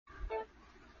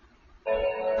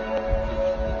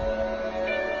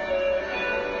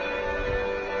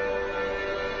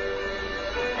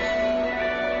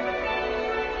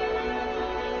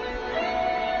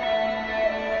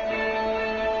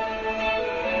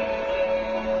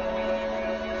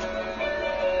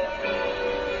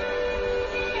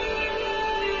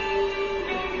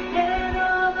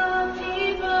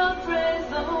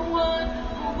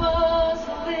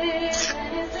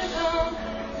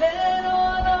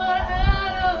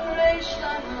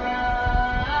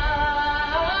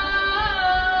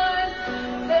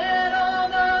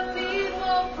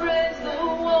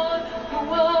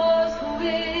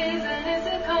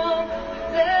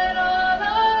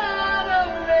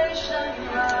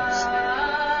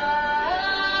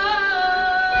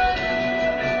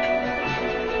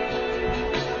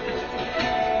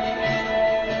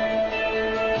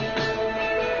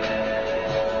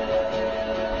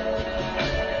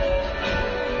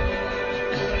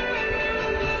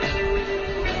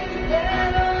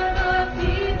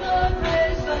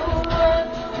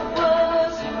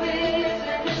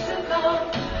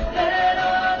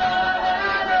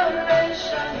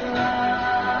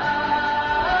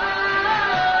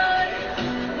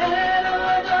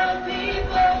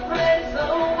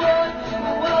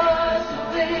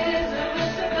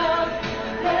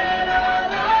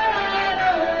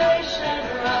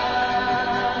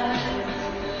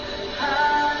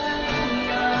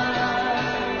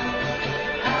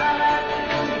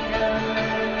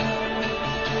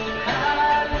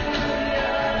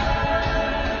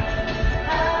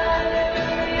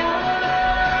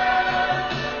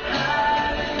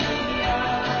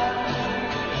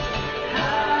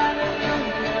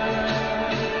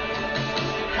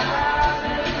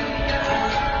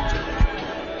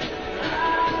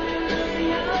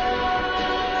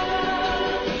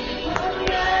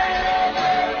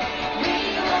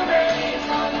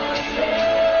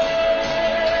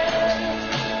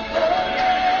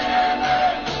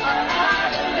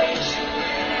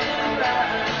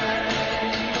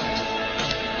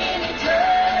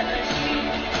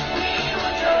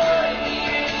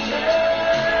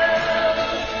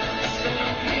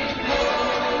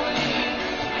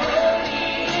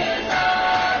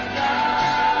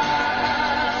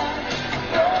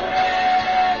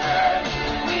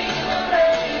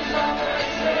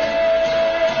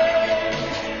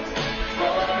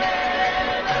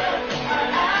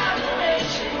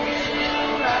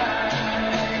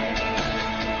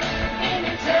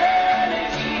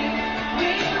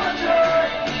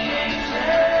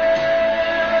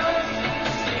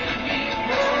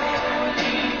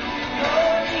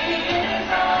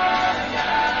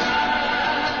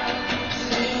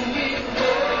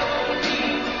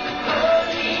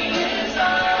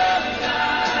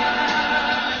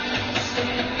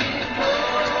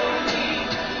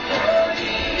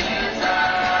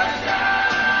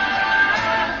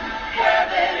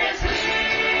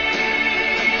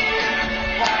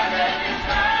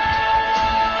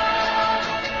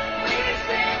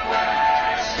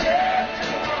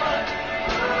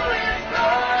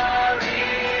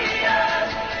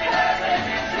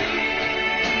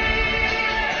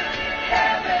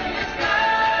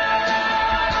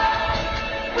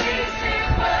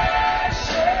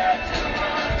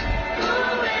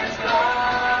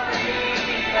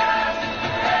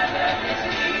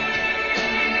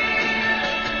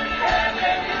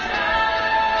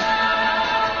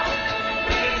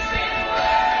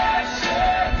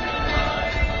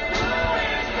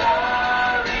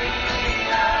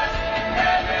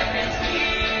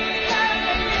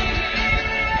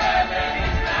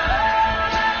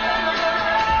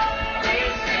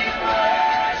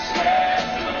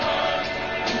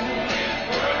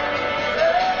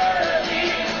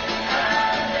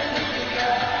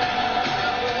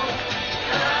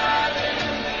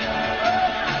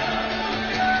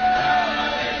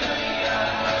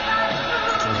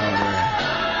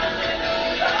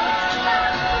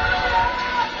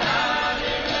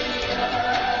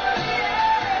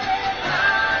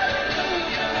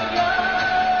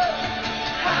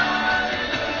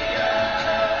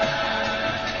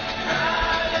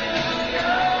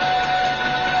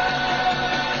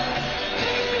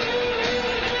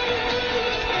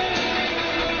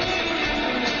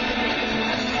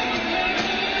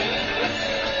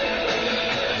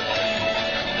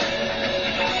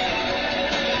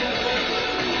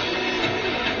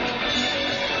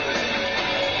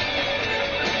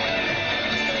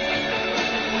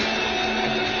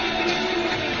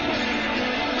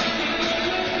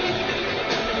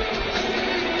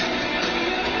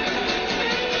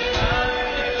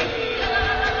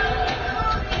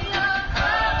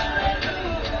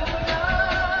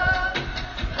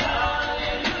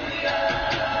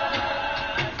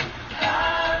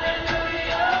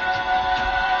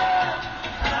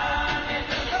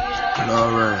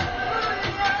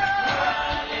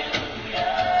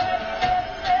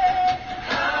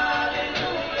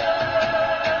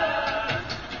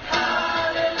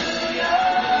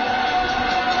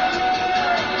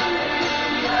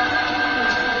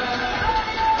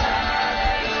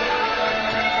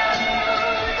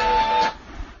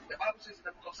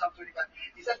Psalm 25.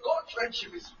 He said God's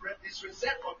friendship is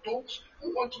reserved for those who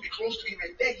want to be close to Him,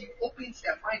 and then He opens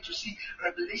their mind to see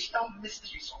revelational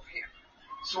mysteries of Him.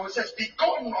 So it says, be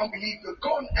gone unbelief, be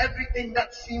gone everything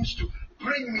that seems to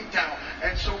bring me down.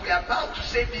 And so we are about to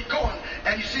say, be gone.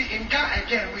 And you see, in God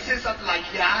again, we say something like,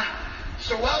 yeah.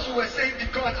 So whilst we were saying be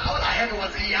gone, all I heard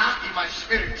was yeah in my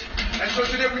spirit. And so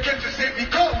today we came to say, be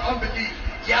gone unbelief.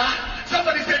 Yeah.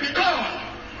 Somebody say, be gone.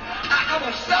 I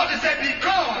was shouting, say, be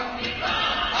gone.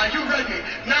 Are you ready?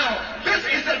 Now, this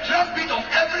is the drum beat of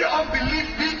every unbelief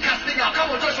being casting out.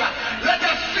 Come on, Joshua. Let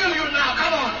us feel you now.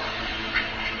 Come on.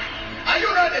 Are you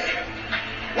ready?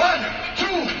 1,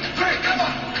 2, 3, come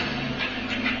on.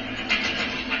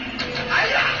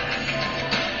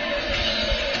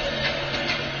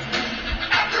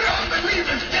 Every unbelief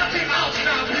is getting out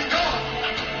now. Be gone.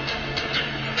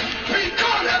 Be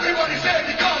gone, everybody say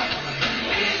be gone.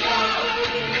 Be gone.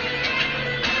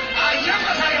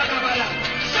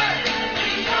 Say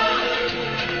be gone.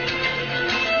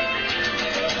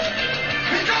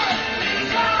 Be gone.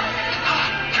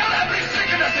 Tell every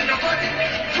sickness in your body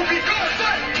to be gone.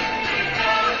 Say be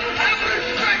gone. Every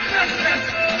sickness,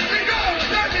 be gone.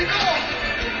 Say be gone.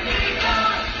 Be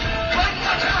gone. One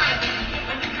more time.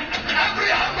 Every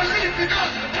unbelief be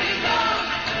gone. Be gone.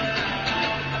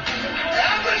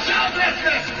 Every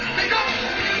childlessness be gone.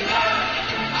 Be gone.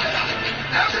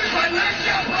 Every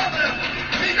financial problem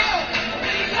be gone.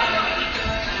 Be gone.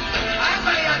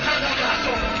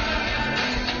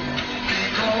 Be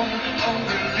gone,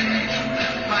 unbelief.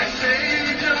 My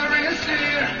Savior is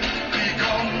here. Be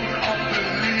gone,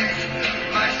 unbelief.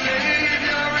 My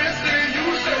Savior is here. You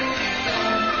say,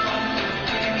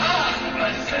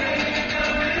 my Savior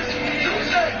is here. You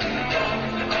say,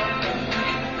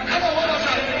 come on, one more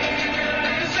time.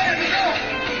 Say it, be gone.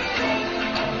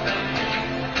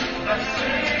 My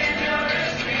Savior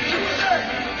is here. You say,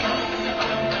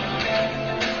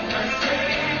 my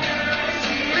Savior is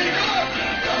here. Be gone.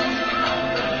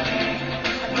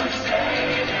 My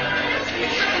Savior is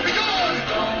here. Say, be gone.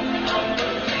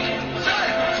 Say,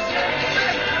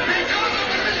 be gone,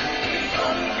 unbelief.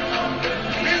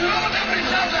 Be Lord every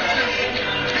childlessness.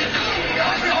 Be gone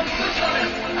every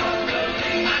unfruitfulness.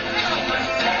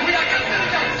 We are getting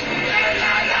that.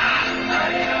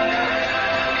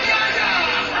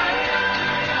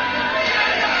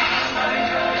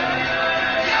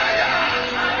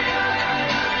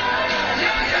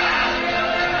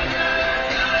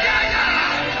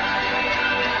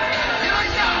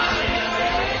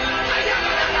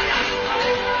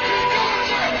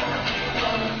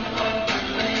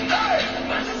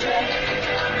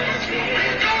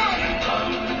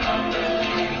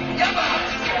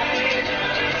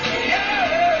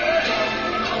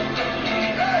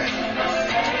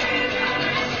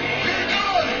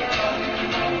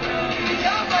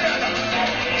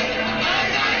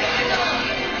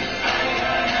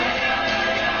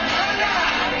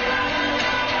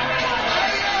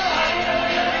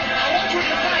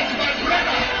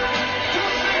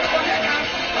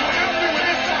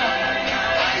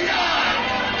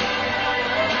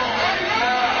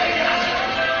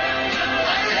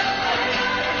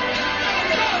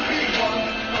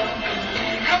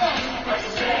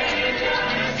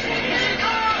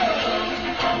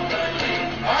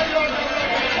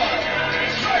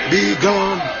 Be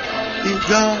gone, be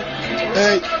gone.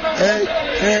 Hey, hey,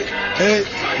 hey, hey,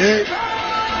 hey.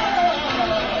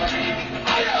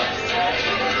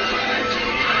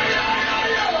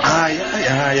 Ay, ay,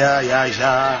 ay, ay, ay,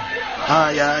 ay.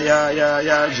 Ay, ay, ay, ay,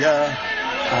 ay, ay.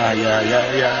 Ay, ay,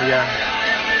 ay, ay, ay.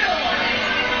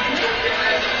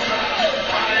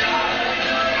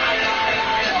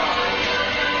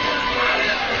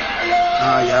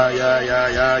 Ay, ay, ay,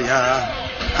 ay, ay, ay.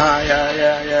 Ay, ay,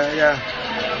 ay, ay, ay.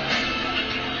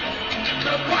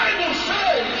 The Bible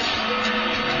says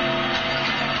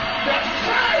that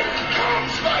faith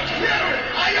comes by hearing.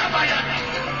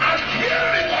 And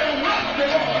hearing by the word of the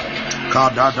Lord. Ka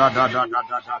da da da da da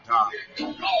da da da.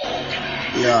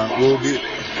 Yeah,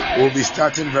 we'll be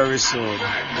starting very soon.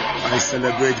 I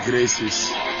celebrate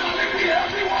graces.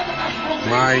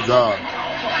 My God.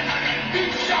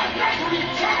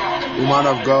 Woman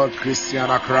of God,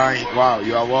 Christiana crying. Wow,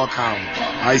 you are welcome.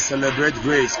 I celebrate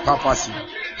grace, papacy.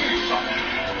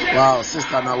 Wow,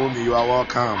 Sister Naomi, you are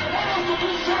welcome.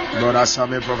 Brother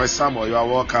Shami, Prophet Samuel, you are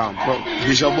welcome.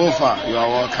 Bishop Bofa, you are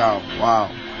welcome. Wow.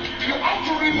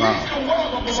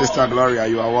 Wow. Sister Gloria,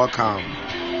 you are welcome.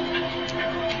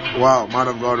 Wow, man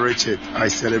of God, Richard, I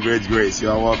celebrate grace.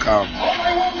 You are welcome.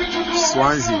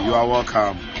 Swansea, you are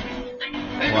welcome.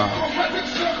 Wow.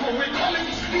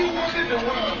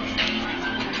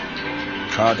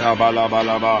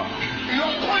 Kadabalabalaba.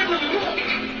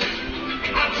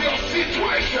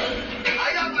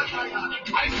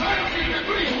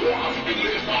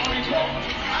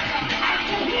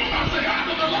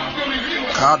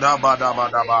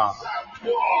 Kadabadabadaba.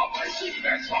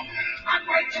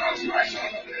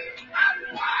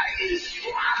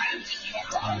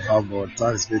 Oh God,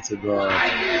 thanks be to God.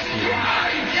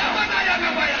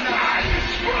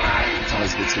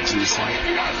 Thanks be to Jesus.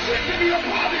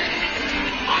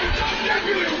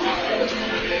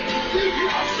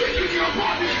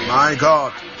 My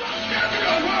God.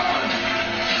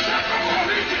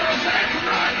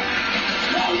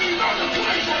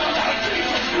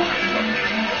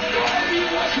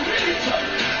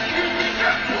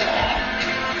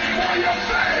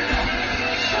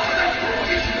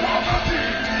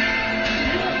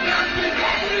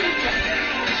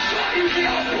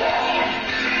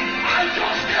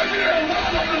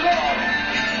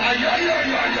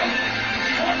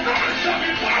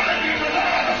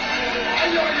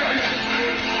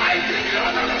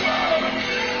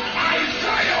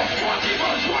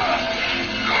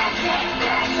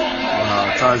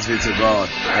 Thanks be to God.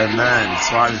 Amen.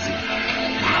 Swansea.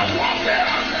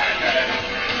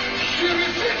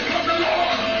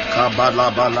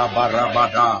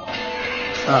 Kabalabalabada.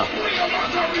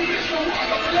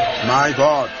 My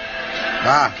God.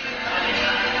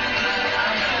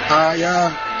 Aya.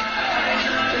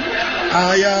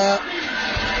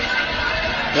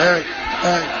 Hey.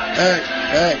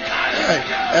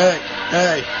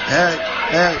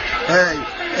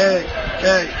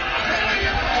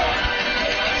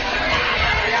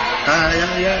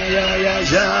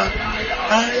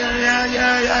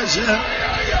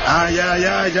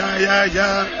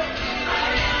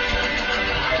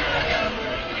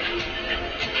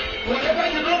 Whatever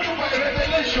you don't do by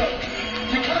revelation,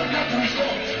 you can't get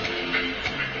results.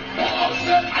 Paul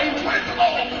said, I went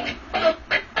up.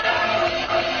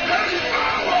 There is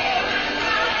power.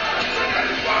 There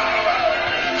is power.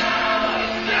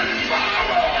 There is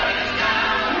power.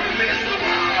 Release the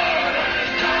word.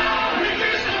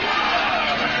 Release the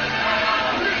word.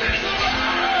 Release the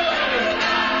word.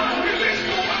 Release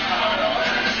the word.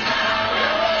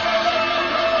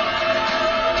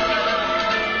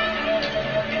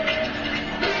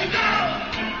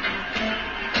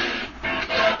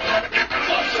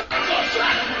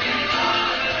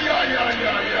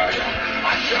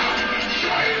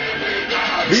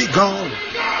 Be gone.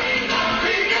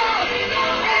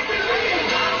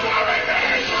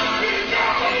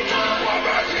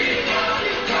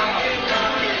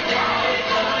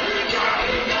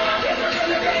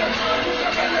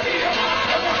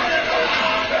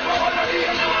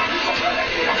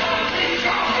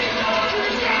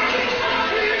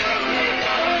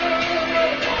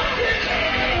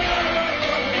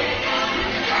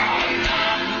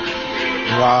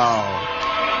 Wow.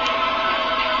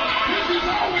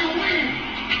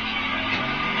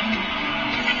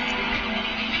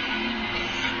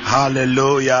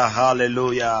 Hallelujah,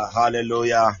 hallelujah,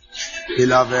 hallelujah.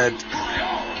 Beloved,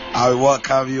 I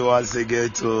welcome you once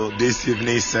again to this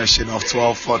evening session of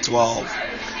 12 for 12.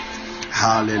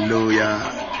 Hallelujah.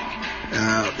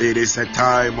 It is a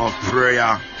time of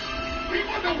prayer.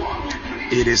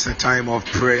 It is a time of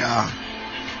prayer.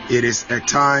 It is a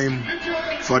time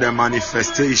for the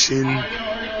manifestation.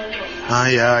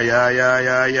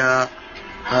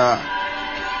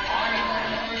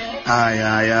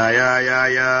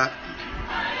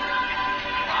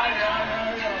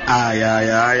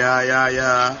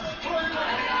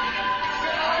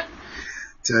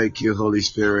 Thank you, Holy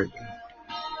Spirit.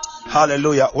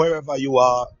 Hallelujah. Wherever you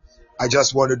are, I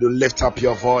just wanted to lift up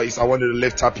your voice. I wanted to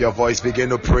lift up your voice. Begin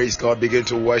to praise God. Begin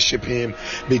to worship Him.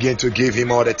 Begin to give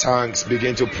Him all the thanks.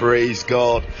 Begin to praise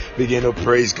God. Begin to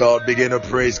praise God. Begin to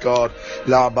praise God.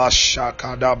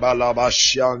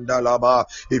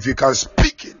 If you can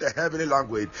speak in the heavenly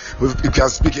language, if you can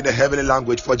speak in the heavenly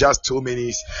language for just 2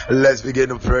 minutes, let's begin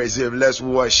to praise Him. Let's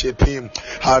worship Him.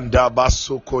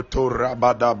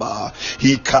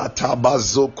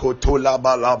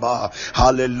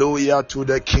 Hallelujah to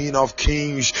the King of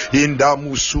Kings. Inda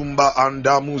musumba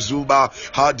anda muzuba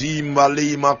hadim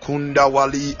wali makunda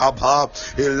wali abha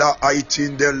ila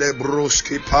aitin de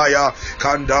lebroski paya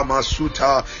kanda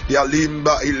masuta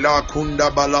yalimba ila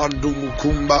kunda balandu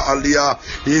mukumba alia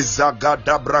izagada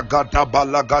da bragada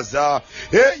balagaza.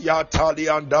 Yatali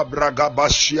anda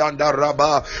bragabashi anda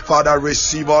raba. Father,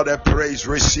 receive all the praise,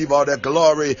 receive all the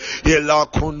glory. Ila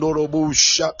kundurubu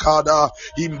shakada.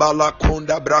 Imbala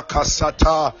kunda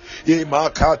brakasata.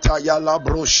 Imakata yala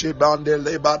broshi bande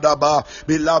lebadaba.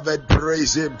 Beloved,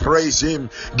 praise him, praise him.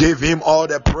 Give him all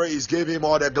the praise, give him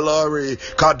all the glory.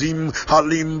 Kadim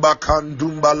halimba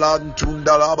kandumbalan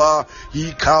tundalaba.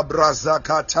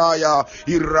 Ikabrazakataya.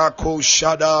 Irako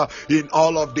shada. In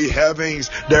all of the heavens,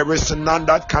 there is none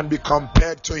that can be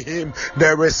compared to him.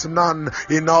 There is none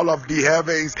in all of the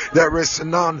heavens. There is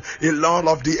none in all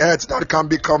of the earth that can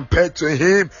be compared to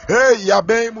him. Hey,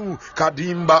 Yabemu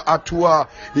Kadimba Atua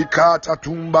Ikata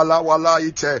Tumbala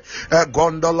Walaite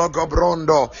Gondola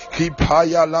Gabrondo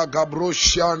Kipaya La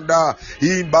Gabroshanda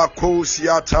Imbakosi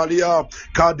Atalia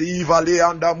Kadiva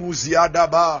Leanda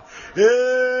Muziadaba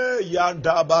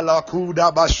Yanda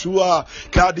Balakuda Bashua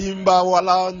Kadimba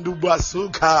Walandu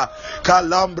Basuka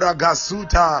Kalambra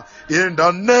Gasuta in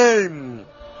the name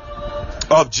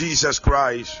of Jesus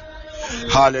Christ.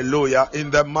 Hallelujah. In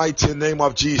the mighty name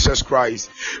of Jesus Christ.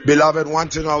 Beloved, one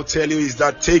thing I'll tell you is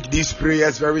that take these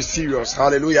prayers very serious.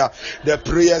 Hallelujah. The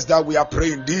prayers that we are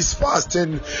praying, this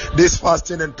fasting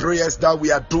and prayers that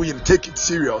we are doing, take it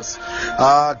serious.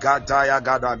 God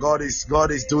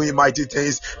is doing mighty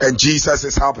things, and Jesus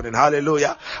is happening.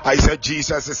 Hallelujah. I said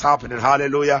Jesus is happening.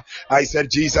 Hallelujah. I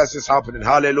said Jesus is happening.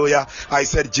 Hallelujah. I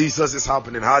said Jesus is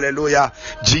happening. Hallelujah.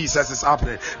 Jesus is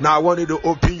happening. Now I want you to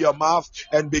open your mouth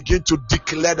and begin to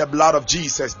declare the blood of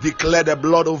Jesus. Declare the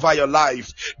blood over your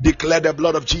life. Declare the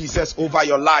blood of Jesus over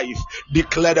your life.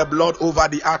 Declare the blood over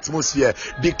the atmosphere.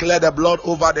 Declare the blood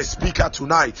over the speaker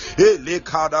tonight.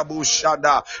 Declare the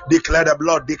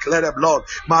blood. Declare the blood.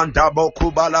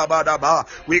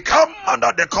 We come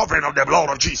under the covering of the blood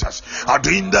of Jesus.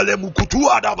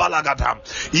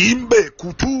 Imbe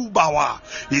kutubawa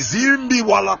izimbi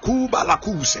walakuba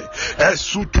lakuse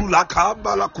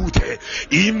esutulakamba lakute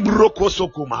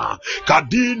imbrokosokuma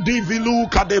kadindi vilu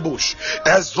kadebush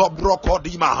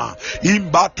ezobrokodima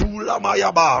imbatula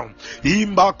mayaba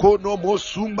imbakono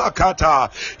mosumba kata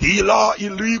ila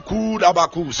iliku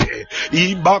dabakuse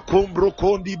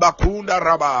imbakombrokondi bakunda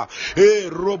raba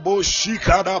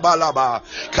roboshikada balaba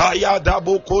kaya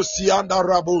dabokosianda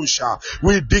rabusha.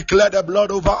 We declare the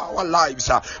blood over our lives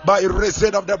by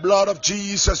reason of the blood of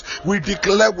Jesus. We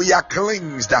declare we are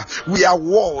cleansed, we are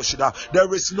washed,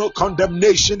 there is no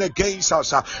condemnation against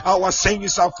us. Our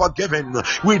sins are forgiven.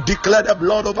 We declare the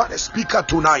blood over the speaker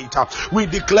tonight. We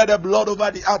declare the blood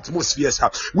over the atmospheres.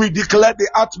 We declare the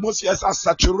atmospheres are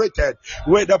saturated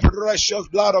with the precious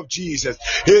blood of Jesus.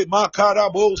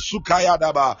 Makarabo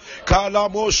sukayadaba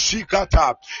kalamo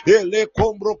shikata ele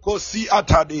kombrokosi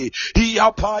atadi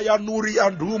hiapaya nuri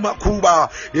anduma kuba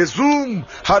ezum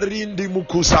harindi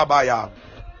mukusabaya.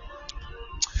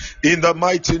 In the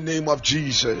mighty name of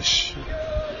Jesus.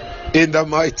 In the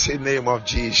mighty name of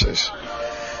Jesus.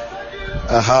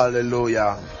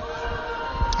 Hallelujah.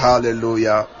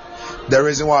 Hallelujah. The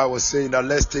reason why I was saying that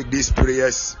let's take these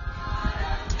prayers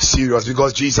serious,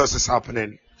 because Jesus is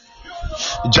happening.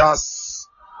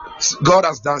 God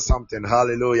has done something.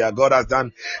 Hallelujah. God has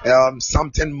done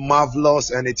something marvelous,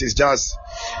 and it is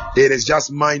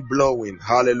just mind blowing.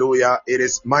 Hallelujah. It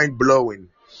is mind blowing.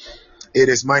 It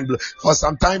is mind blowing. For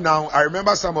some time now, I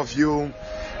remember some of you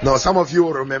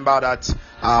will remember that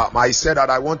I said that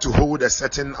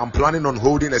I'm planning on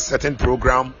holding a certain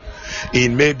program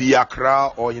in maybe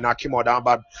Accra or in Akimodan,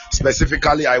 but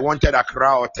specifically I wanted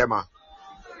Accra or Tema.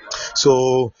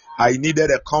 So I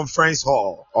needed a conference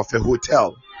hall of a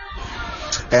hotel,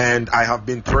 and I have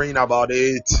been praying about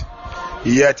it,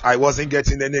 yet I wasn't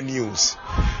getting any news.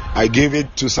 I gave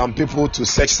it to some people to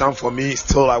search some for me.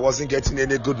 Still, I wasn't getting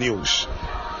any good news.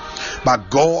 But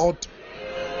God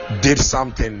did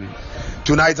something.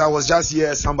 Tonight I was just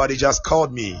here. Somebody just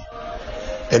called me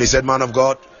and he said, "Man of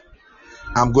God,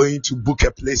 I'm going to book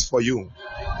a place for you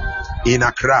in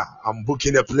Accra. I'm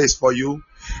booking a place for you,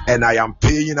 and I am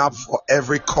paying up for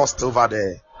every cost over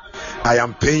there. I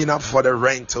am paying up for the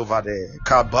rent over there."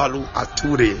 Kabalu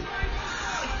Ature.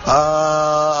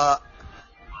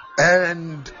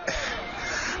 And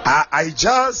I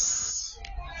just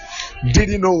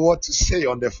didn't know what to say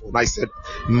on the phone. I said,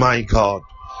 "My God,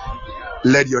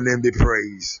 let your name be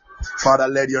praised. Father,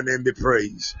 let your name be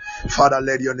praised. Father,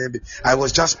 let your name be." I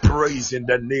was just praising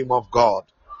the name of God.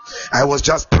 I was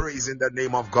just praising the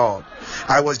name of God.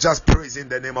 I was just praising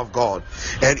the name of God.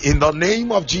 And in the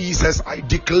name of Jesus, I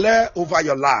declare over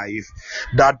your life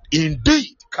that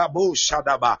indeed Makabo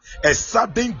Shadaba. A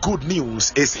sudden good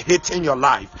news is hitting your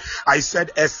life. I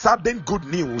said a sudden good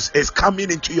news is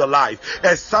coming into your life.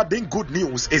 A sudden good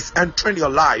news is entering your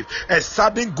life. A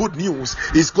sudden good news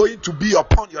is going to be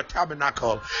upon your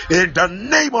tabernacle. In the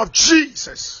name of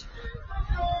Jesus.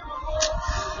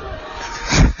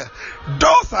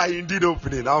 Doors are indeed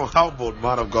opening. I'm humbled,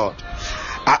 man of God.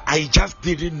 I just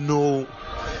didn't know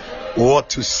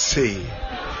what to say.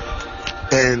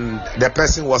 And the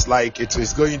person was like, it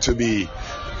is going to be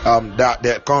that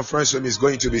the conference room is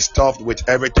going to be stuffed with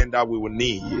everything that we will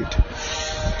need.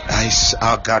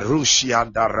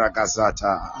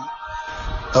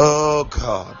 Oh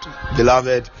God,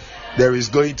 beloved, there is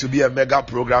going to be a mega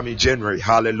program in January.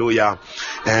 Hallelujah.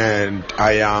 And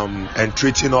I am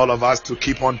entreating all of us to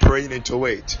keep on praying into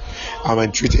it.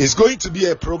 It's going to be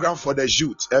a program for the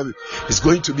youth. It's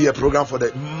going to be a program for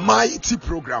the mighty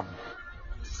program.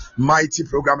 And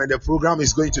the program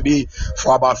is going to be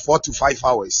for about 4 to 5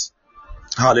 hours.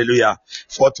 Hallelujah.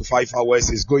 4 to 5 hours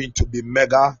is going to be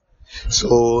mega.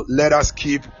 So let us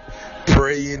keep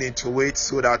praying into it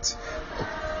so that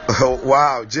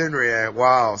wow, January,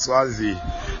 wow, Swazi,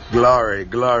 glory.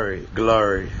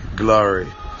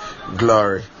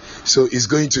 So it's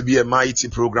going to be a mighty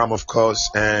program, of course,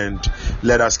 and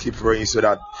let us keep praying so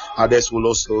that others will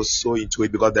also sow into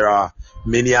it, because there are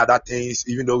many other things.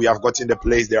 Even though we have gotten the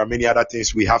place, there are many other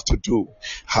things we have to do.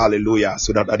 Hallelujah.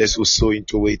 So that others will sow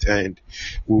into it and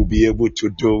we'll be able to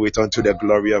do it unto the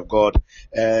glory of God.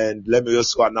 And let me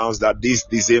also announce that this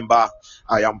December,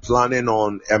 I am planning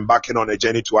on embarking on a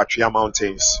journey to Atria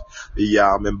Mountains.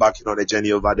 Yeah, I'm embarking on a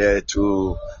journey over there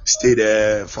to stay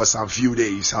there for some few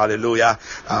days. Hallelujah.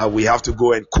 We have to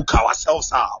go and cook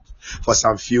ourselves up for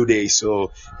some few days.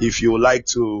 So if you would like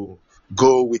to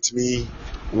go with me,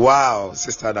 wow,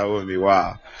 Sister Naomi,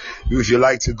 wow. If you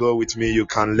like to go with me, you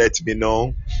can let me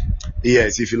know.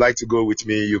 Yes, if you like to go with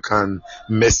me, you can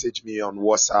message me on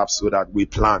WhatsApp so that we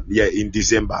plan. Yeah, in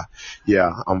December.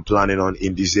 Yeah, I'm planning on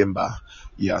in December.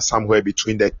 Yeah, somewhere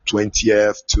between the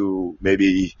 20th to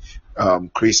maybe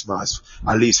Christmas,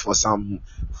 at least for some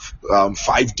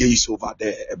 5 days over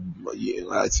there.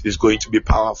 Yeah, it's going to be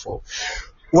powerful.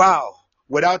 Wow.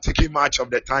 Without taking much of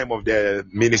the time of the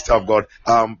minister of God,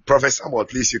 Prophet Samuel,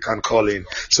 please, you can call in.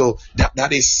 So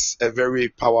that is a very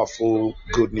powerful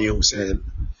good news, and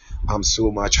I'm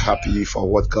so much happy for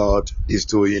what God is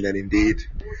doing. And indeed,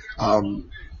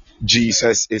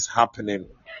 Jesus is happening.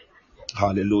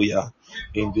 Hallelujah.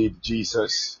 Indeed,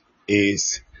 Jesus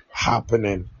is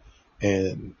happening.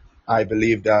 And I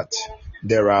believe that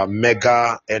there are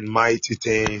mega and mighty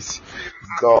things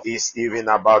God is even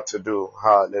about to do.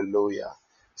 Hallelujah.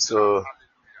 So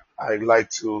I'd like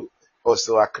to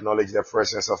also acknowledge the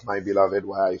presence of my beloved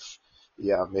wife,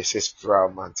 Mrs.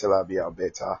 Pram Mantela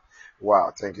Alberta.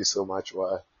 Wow, thank you so much,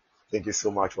 wife. Thank you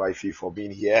so much, wifey, for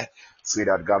being here.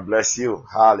 Sweetheart, God bless you.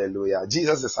 Hallelujah.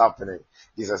 Jesus is happening.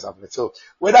 So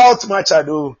without much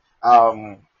ado,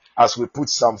 as we put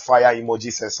some fire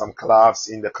emojis and some claps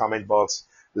in the comment box,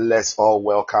 let's all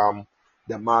welcome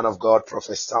the man of God,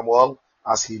 Prophet Samuel,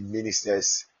 as he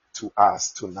ministers to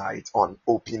us tonight on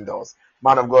Open Doors.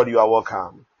 Man of God, you are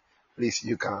welcome. Please,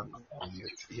 you can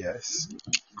unmute. Yes.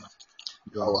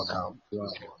 You are welcome.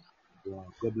 Wow.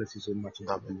 God bless you so much,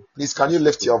 Daddy. Please, can you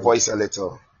lift your voice a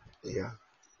little? Yeah.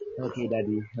 Okay,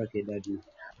 Daddy.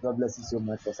 God bless you so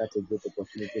much for such a great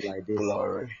opportunity like this.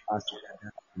 Glory. As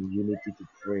in unity to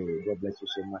pray. God bless you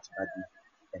so much, Daddy.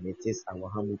 And it is our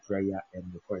humble prayer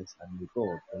and request, and may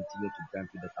God continue to grant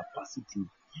you the capacity,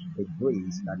 the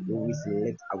grace that always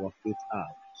lift our faith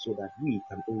up, so that we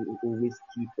can always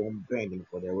keep on burning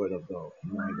for the word of God.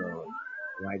 My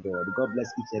God. God bless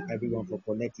each and everyone for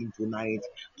connecting tonight.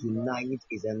 Tonight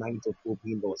is a night of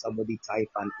open doors. Somebody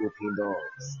type and open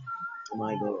doors.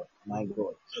 My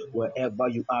God. Wherever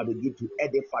you are, begin to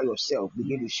edify yourself.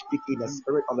 Begin to speak in the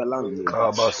spirit of the language.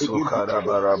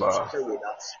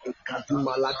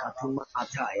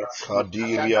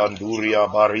 Kadiri Anduria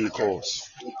Barikos.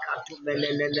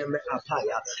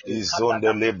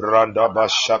 Izonde Libranda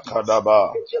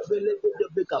Bashakadaba.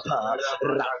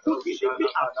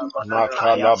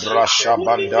 Makala Brasha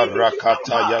Banda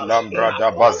Rakata Yalambra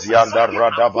Dabazianda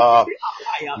Radaba.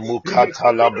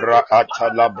 Mukata Labra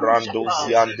Atalabrando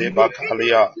Ziande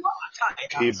Bakalia.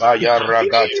 Kibaya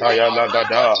Ragataya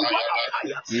Lagada.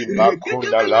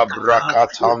 Ibakunda Labra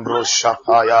Katambro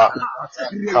Shapaya.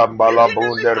 Kambala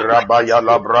Bunde Rabaya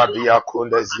Labradia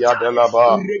Kunde Ziadelaba.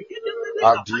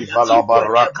 Adiva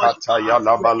Labarakata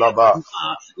Yalabalaba.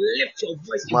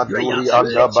 Maduri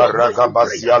Anda Baraga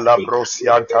Bazia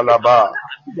Labrosianta Laba.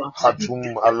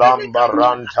 Hatum Alamba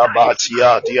Ranta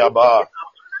Batia Diaba.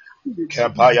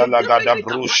 Kepaya lagada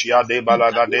brushia de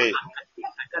balagade.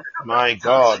 My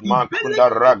God, Makunda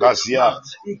Ragazia.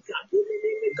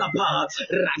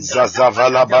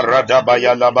 Zazavala barada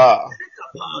bayalaba.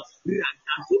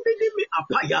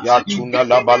 Yatunda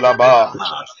labalaba.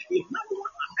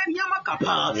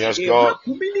 Yes, God.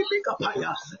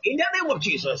 In the name of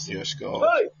Jesus. Yes, God.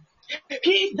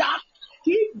 He that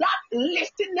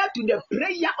listeneth to the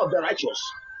prayer of the righteous.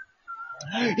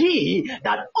 He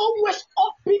that always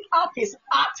opened up his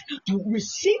heart to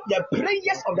receive the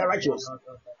prayers of the righteous.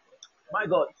 My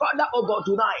God, Father, oh God,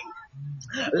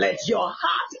 tonight, let your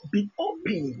heart be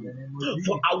open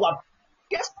for our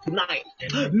prayers tonight.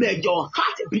 May your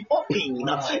heart be open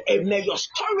and may your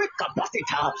storage capacity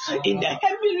in the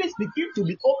heavens begin to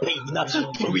be open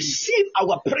to receive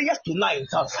our prayers tonight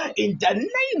in the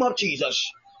name of Jesus.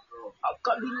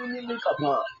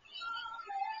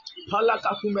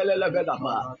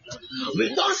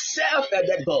 We don't serve a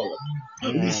dead God.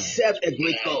 We serve a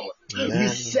great God. We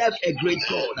serve a great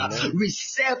God. We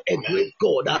serve a great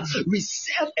God. We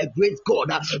serve a great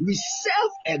God. We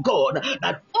serve a God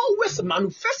that always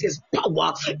manifests his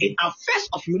power in affairs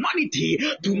of humanity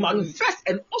to manifest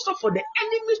and also for the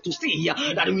enemies to see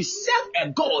that we serve a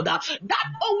God that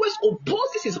always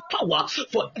opposes his power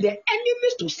for the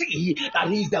enemies to see that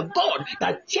he is the God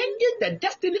that changes the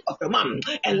destiny of a man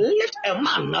and lifts a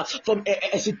man from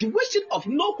a situation of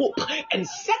no hope and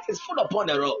set his foot upon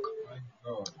a rock.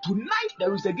 Tonight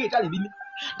there is a gate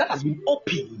that has been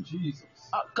opened.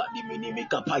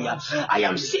 I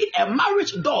am seeing a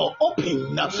marriage door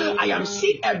open. I am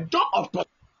seeing a door of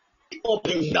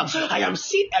open. I am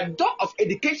seeing a door of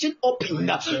education open.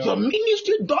 Your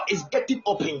ministry door is getting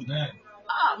open.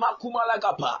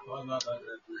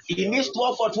 In this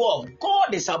 12 for 12,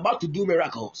 God is about to do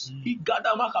miracles.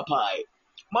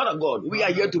 Man of God, we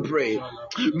are here to pray.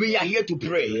 We are here to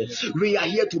pray. We are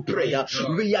here to pray.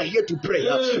 We are here to pray.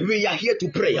 We are here to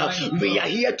pray. We are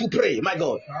here to pray. My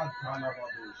God.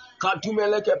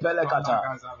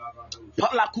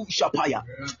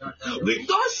 We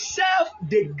don't serve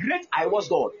the great I was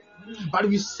God, but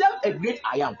we serve a great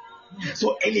I am.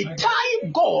 So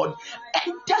anytime God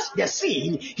enters the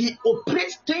scene, he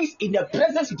operates things in the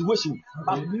present situation,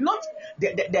 but not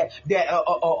the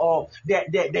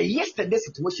yesterday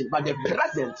situation, but the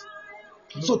present.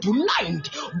 So tonight,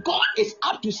 God is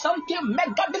up to something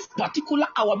mega this particular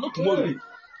hour, not tomorrow.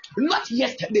 Not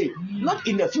yesterday, not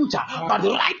in the future, but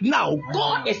right now,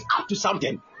 God is up to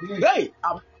something. Hey,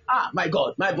 my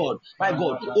God, my God, my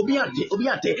God. Obiante.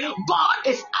 God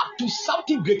is up to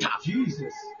something greater.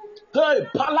 Jesus. Hey,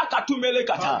 palakatumele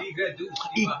kata.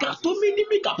 Ikatumini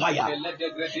mikapaya.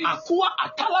 Akua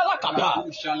atalala kapa.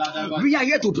 We are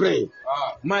here to pray.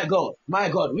 My God, my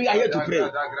God, we are here to pray.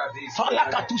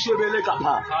 Falakatushebele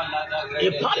kapa.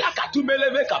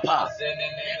 Ipalakatumele kapa.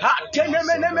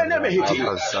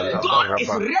 God is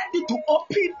ready to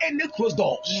open any closed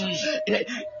doors.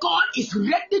 God is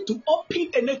ready to open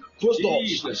any closed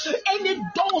doors. Any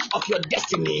doors of your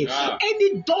destiny,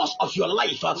 any doors of your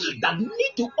life that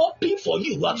need to open for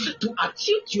you to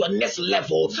achieve your next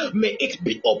level, may it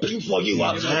be open for you.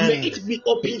 May it be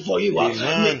open for you.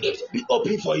 May it be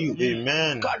open for you.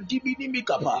 Amen. God,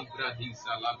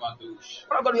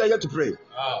 we are here to pray.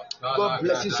 God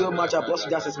bless you so much, Apostle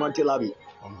Justice Mantilabi.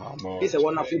 It's a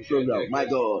wonderful program, my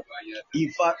God.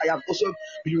 In fact, I have also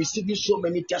been receiving so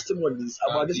many testimonies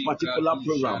about this particular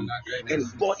program, and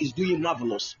God is doing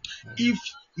marvelous. If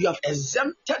you have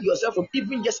exempted yourself from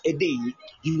even just a day,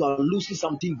 you are losing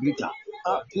something greater.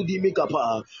 We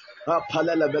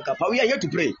are here to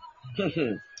pray.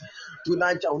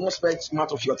 Tonight, I will not spend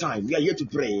much of your time. We are here to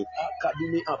pray.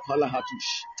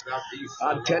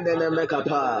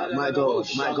 My God,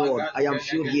 my God, I am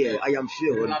filled here. I am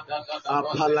filled.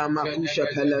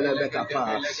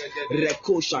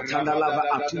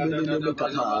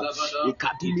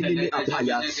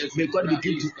 May God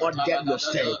begin to order your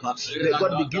step. May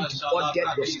God begin to order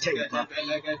your step.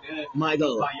 My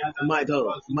God, my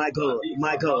God, my God,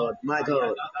 my God, my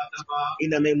God. In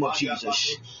the name of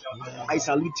Jesus, I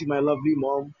salute you, my lovely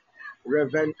mom,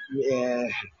 Reverend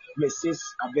Mrs.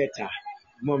 Abeta.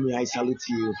 Mommy, I salute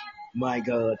you. My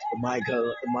God, my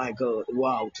God, my God.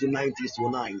 Wow, tonight is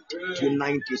tonight.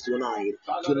 Tonight is tonight.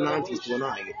 Tonight is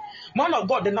tonight. Man of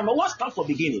God, the number one stand for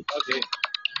beginning. Okay.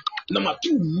 Number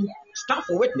two, stand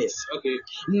for witness. Okay.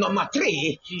 Number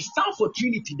three, stand for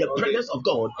Trinity, the presence of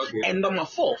God. Okay. And number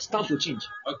four, stand for change.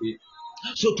 Okay.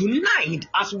 So tonight,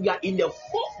 as we are in the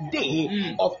fourth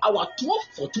day of our 12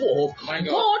 for 12,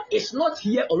 God is not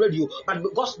here already, but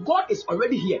because God is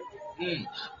already here.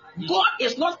 God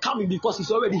is not coming because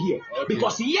he's already here. Okay.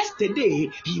 Because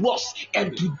yesterday he was,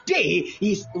 and today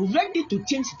he's ready to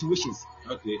change situations.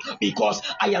 Okay. Because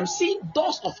I am seeing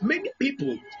doors of many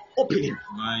people opening.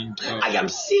 My God. I am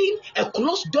seeing a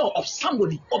closed door of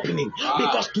somebody opening.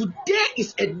 Because today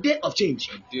is a day of change.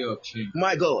 A day of change.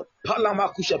 My God.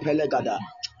 Palamakusha Pelegada.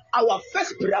 Our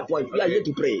first prayer point, we are here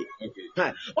to pray.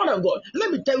 Okay. Man of God,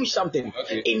 let me tell you something.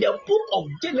 Okay. In the book of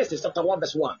Genesis, chapter 1,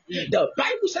 verse 1, the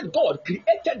Bible said God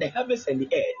created the heavens and the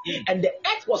earth, and the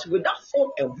earth was without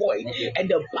form and void. Okay. And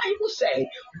the Bible said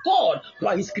God,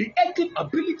 by his creative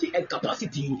ability and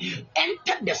capacity,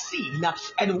 entered the scene,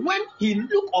 and when he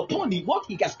looked upon it, what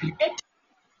he has created,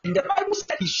 and the Bible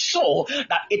said he saw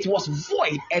that it was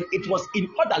void and it was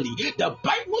inorderly. The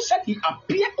Bible said he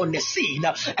appeared on the scene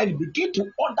and began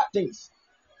to order things.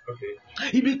 Okay.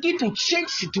 He began to change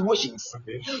situations.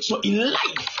 Okay. So in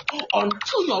life,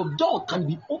 until your door can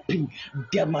be opened,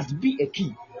 there must be a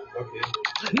key. Okay.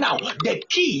 Now, the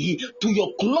key to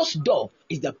your closed door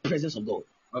is the presence of God.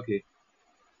 Okay.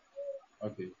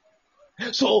 Okay.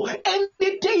 So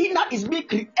anything that is being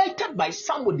created by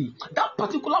somebody, that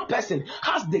particular person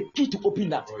has the key to open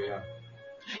that. Oh yeah.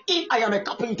 If I am a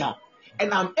carpenter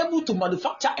and I'm able to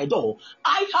manufacture a door,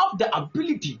 I have the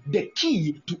ability, the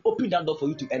key to open that door for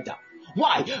you to enter.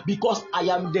 Why? Because I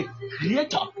am the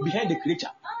creator behind the creature.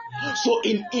 So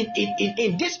in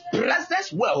this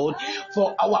present world,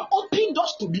 for our open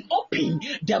doors to be open,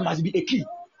 there must be a key.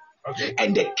 Okay.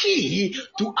 And the key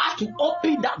to us to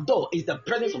open that door is the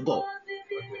presence of God.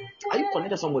 Are you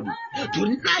connected to somebody?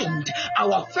 Tonight,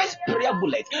 our first prayer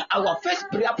bullet, our first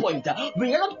prayer point,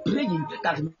 we are not praying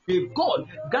that may God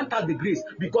grant us the grace,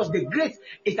 because the grace,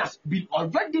 it has been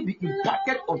already been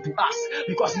imparted unto us.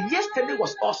 Because yesterday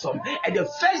was awesome, and the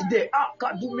first day,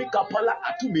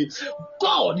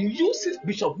 God uses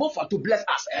Bishop Bofa to bless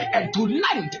us, and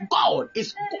tonight God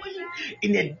is going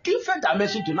in a different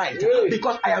dimension tonight,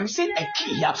 because I am seeing a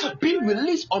key being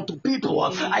released unto people.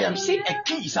 I am seeing a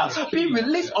key being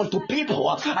released unto people.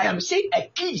 I am seeing a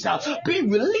keys being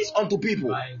released unto people.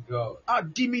 My God.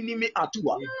 Adiminime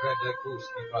atua.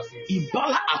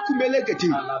 Ibala akumelegeti.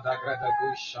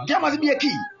 There must be a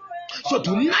key. So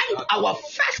tonight, our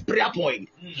first prayer point,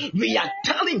 we are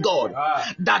telling God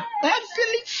that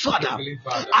Heavenly Father,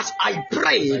 as I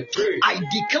pray, I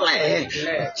declare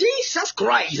Jesus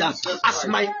Christ as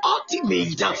my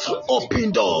ultimate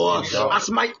open door, as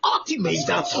my ultimate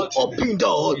open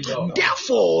door.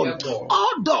 Therefore,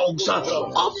 all dogs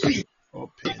open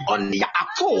on their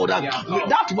accord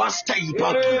without one step,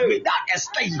 without a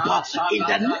step. In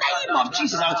the name of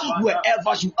Jesus,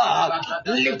 wherever you are,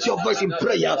 lift your voice in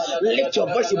prayer. Lift your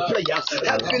voice in prayer.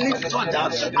 Heavenly Father,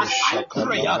 as I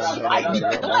pray, I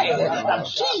declare that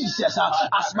Jesus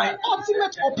as my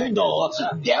ultimate open door.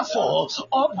 Therefore,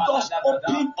 all doors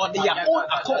open on their own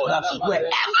accord.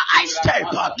 Wherever I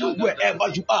step, wherever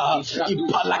you are, in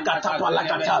palakata.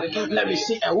 Let me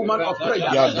see a woman of prayer.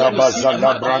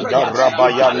 Heavenly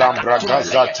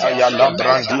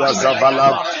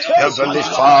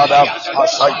Father,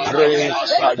 as I pray,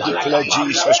 I declare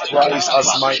Jesus Christ as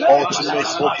my ultimate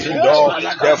open door.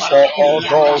 Therefore, all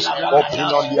doors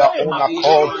open on their own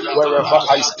accord wherever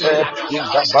I step. In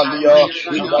the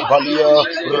Balia,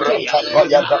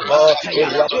 Rapaya Daba,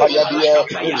 Rapaya,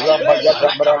 Rabaya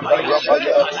Damranda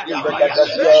Rabaya, in the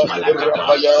Gadadia,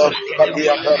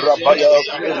 Rabaya,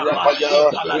 Badia Rabaya,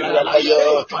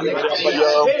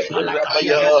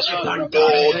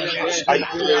 Lord, as I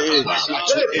pray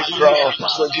into April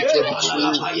 2022,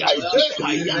 I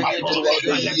decree throughout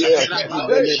the year,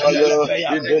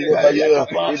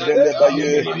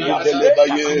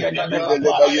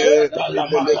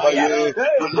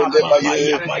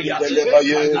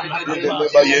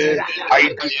 I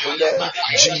declare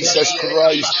Jesus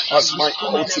Christ as my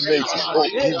ultimate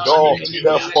open door.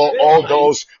 Therefore, all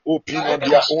doors open on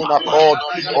their own accord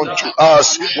unto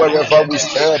us wherever we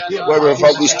step.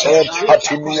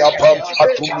 Atumi up,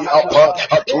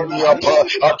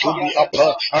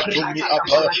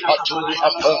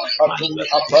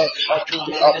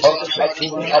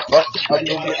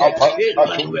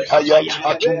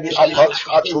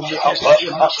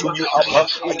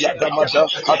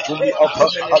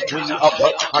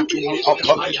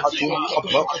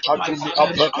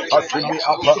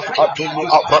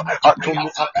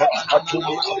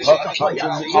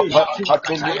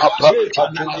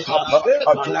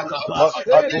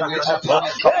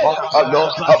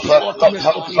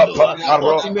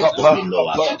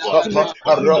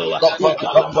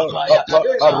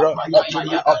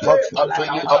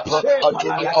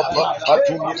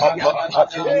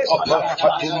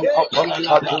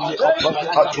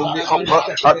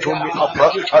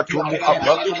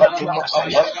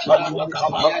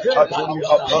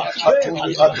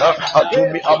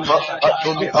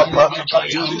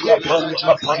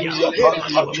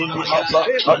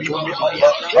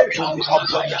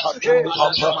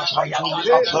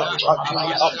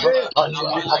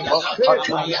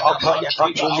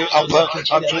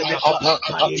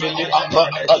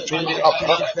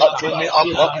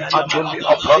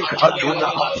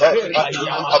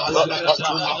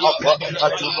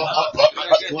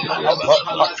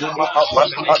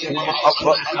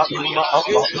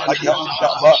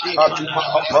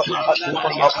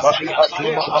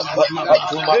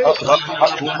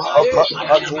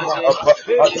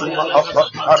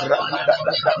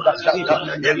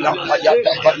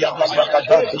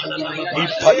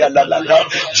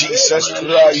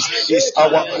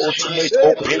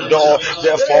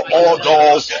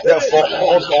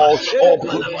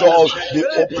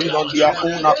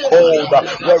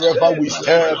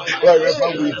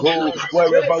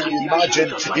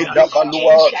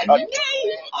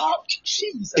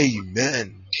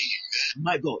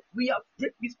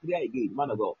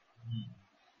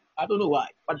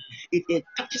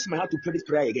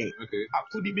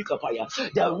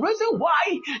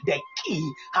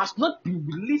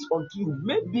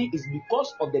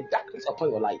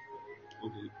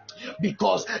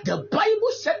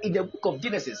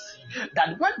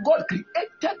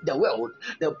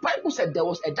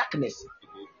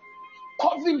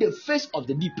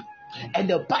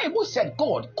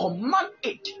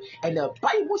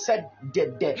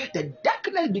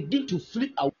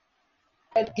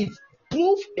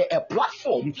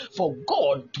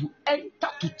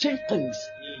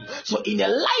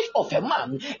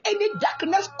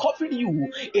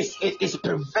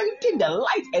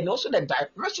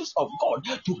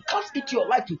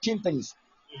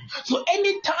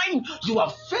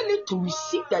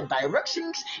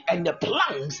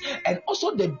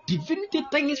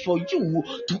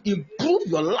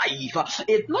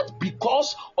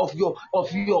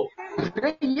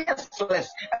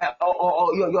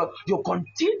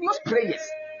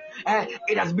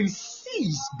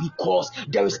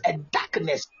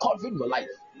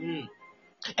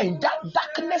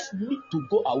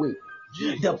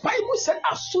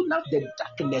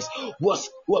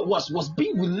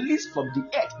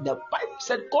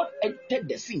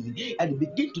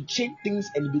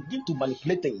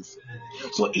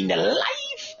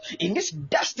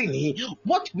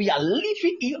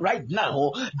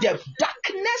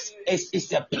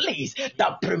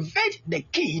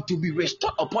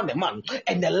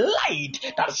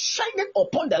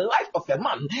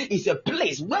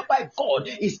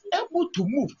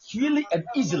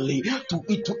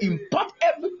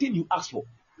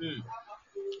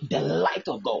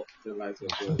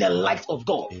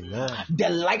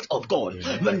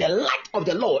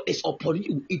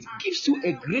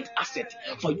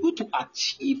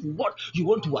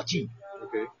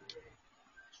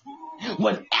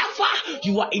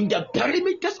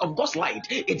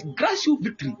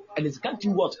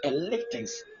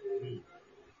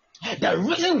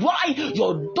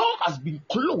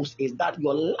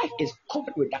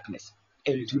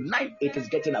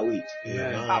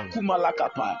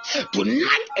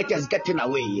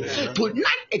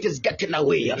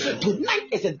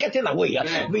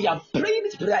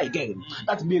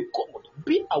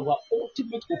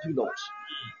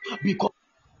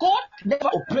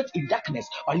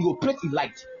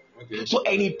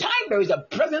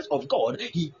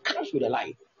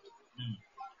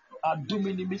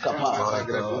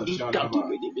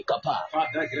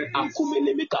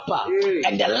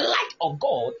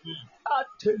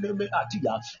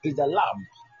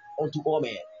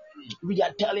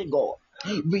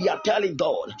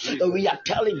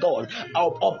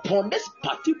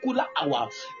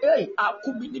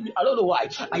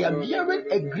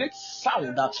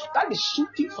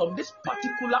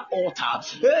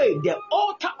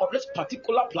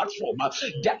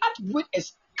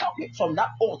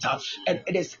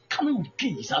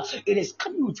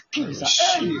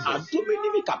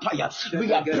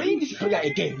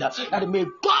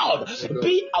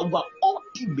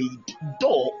 ultimate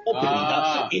door opening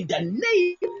in the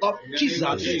name of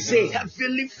Jesus. Say,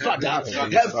 Heavenly Father,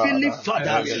 Heavenly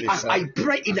Father, as I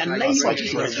pray in the name of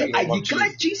Jesus, I declare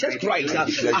Jesus Christ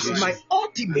as my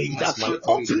ultimate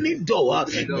opening door.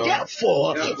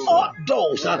 Therefore, all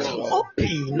doors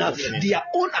open their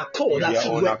own accord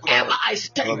wherever I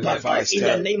step in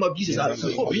the name of Jesus.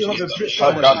 Open your mouth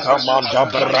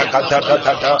and pray.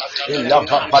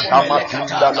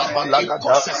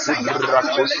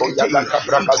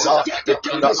 Jesus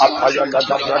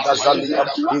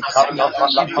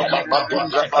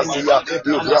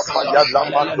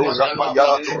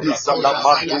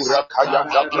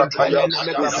is my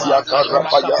ultimate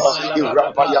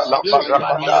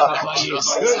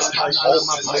open door, and for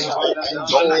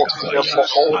all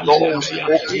doors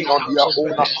open on their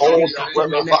own accord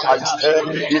wherever I step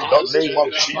in the name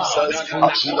of Jesus.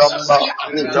 Atulamba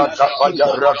Iradabaya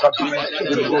Ragadi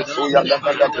Irosuya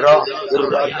Lagadabra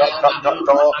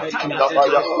Iradakatata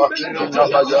Ulabaya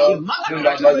Ulabaya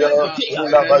Ulabaya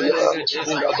Ulabaya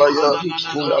Ulabaya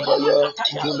Ulabaya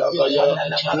Ulabaya Ulabaya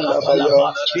Ulabaya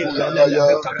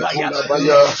Ulabaya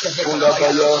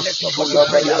Ulabaya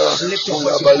Ulabaya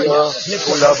Ulabaya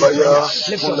Ulabaya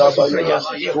Ulabaya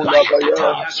Ulabaya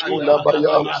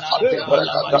Ulabaya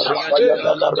Atebrakata Rabaya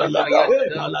Labaragada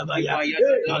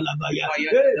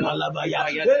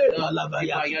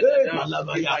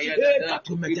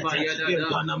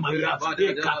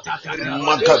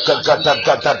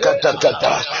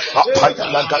Makakakakakakakakaka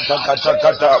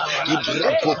apayalakakakakaka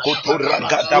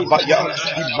ibrakokotoragada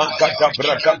imagada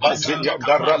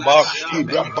bragabazinyagaraba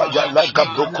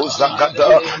irabayalakabrokozagada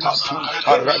atu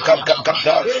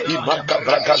arakakakada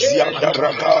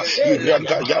imakabragaziandaraga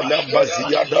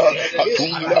iragayalambaziyada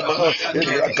atulama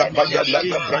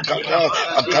iragabayalakabragada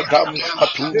akagam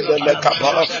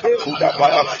atumbelekaba akudaba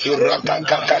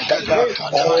iragakakakaka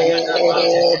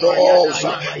all doors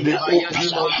they open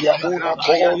on their own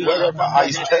accord wherever I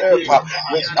step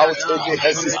without any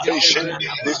hesitation.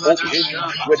 They open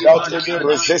without any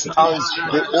resistance.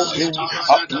 They open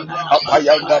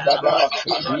apayangadada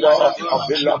adua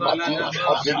avela madu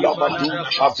avela madu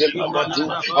avela madu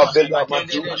avela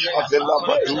madu avela madu avela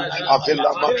madu avela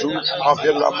madu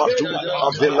avela madu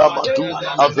avela madu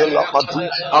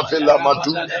avela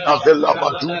madu avela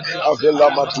madu avela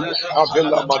madu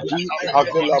avela madu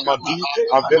avela madu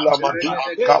avela madu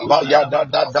kabaya da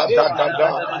da da da da da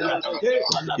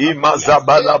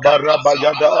imazabala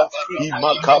barabayada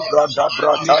imakabra da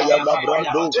brataya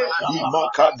labrando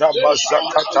imakada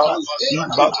bazakata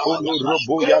ibakolo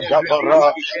roboya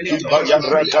dabara ibaya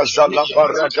ragazala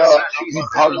barada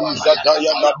ibaluza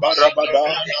daya la barabada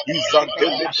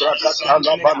izantele brakata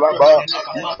la baraba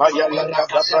ibaya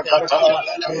lagada brakata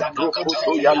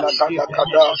ebrokoto ya lagada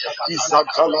kada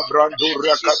izantala brando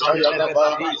rakata ya laba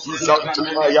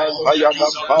izantuma ya mpaya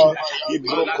lampa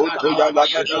ibrokoto ya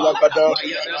lagada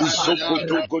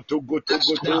izokoto goto goto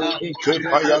goto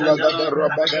kempaya lagada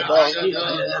rabada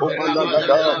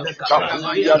komalagada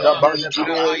kabuya da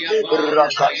banturo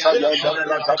rakata ya da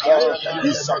brakata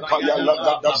isapaya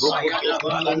lagada brokoto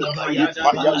goto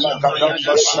ipaya lagada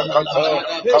basakata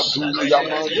kabuya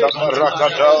manda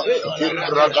barakata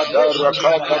kimragada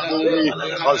rakata buri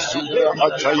azura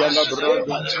ataya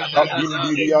labrando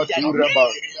kabimbiria turaba.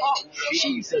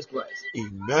 Jesus Christ.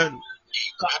 Amen.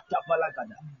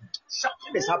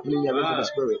 Something is happening in the realm of the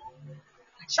spirit.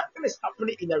 Something is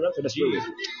happening in the realm of the spirit.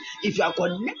 If you are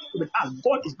connected with us,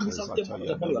 God is doing something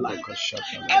upon your life.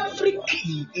 Every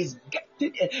key is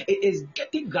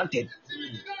getting granted.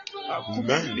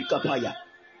 Amen.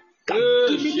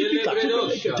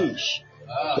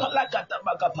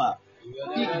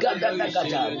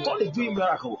 God is doing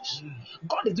miracles.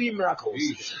 God is doing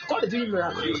miracles. God is doing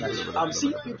miracles. I'm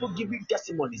seeing people giving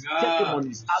testimonies.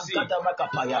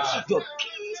 Your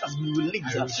keys has been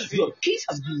released. Your keys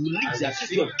has been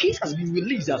released. Your keys has been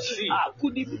released. I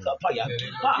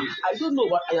don't know,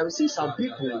 but I am seeing some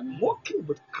people walking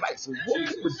with Christ,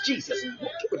 walking with Jesus,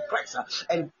 walking with Christ,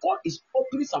 and God is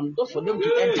opening some doors for them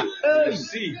to enter.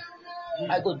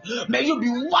 My God, may you be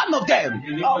one of them.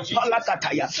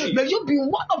 May you be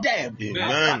one of them.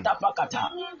 Amen.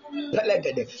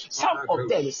 Some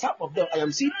of them, I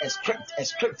am seeing a script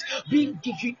being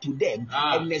given to them,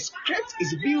 and the script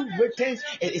is being written.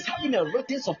 It is having a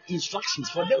written of instructions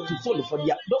for them to follow, for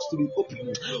their doors to be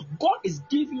open. God is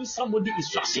giving somebody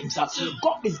instructions.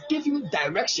 God is giving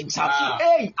directions.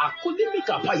 Hey, I couldn't make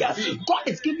a prayer. God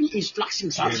is giving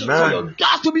instructions for your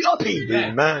doors to be open.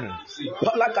 Amen.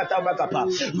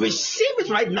 Receive it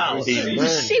right now. Amen.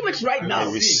 Receive it right now.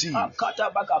 I receive.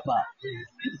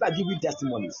 People are giving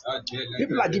testimonies.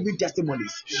 People are giving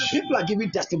testimonies. People are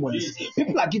giving testimonies.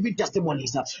 People are giving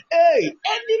testimonies. Hey,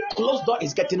 any closed door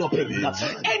is getting opened.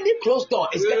 Any closed door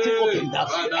is getting opened.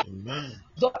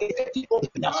 Door is getting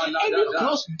opened. Any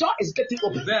closed door is getting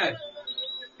opened.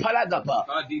 Paragaba.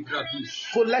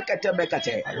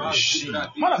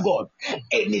 Man of God,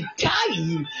 any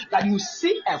time that you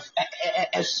see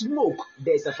a smoke,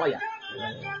 there's a fire.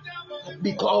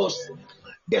 Because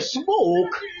the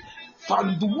smoke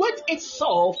conduits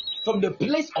itself from the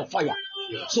place of fire.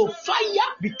 So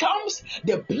fire becomes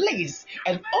the place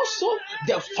and also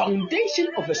the foundation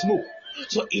of a smoke.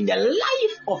 So in the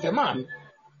life of a man,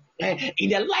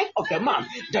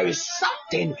 there is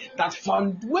something that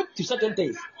conduits to certain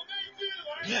things.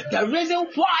 The reason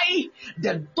why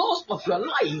the doors of your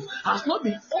life has not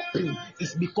been opened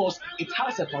is because it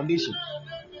has a foundation.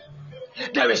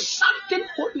 There is something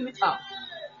holding it up.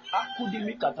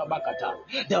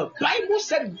 The Bible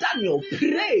said Daniel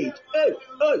prayed.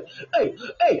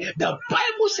 The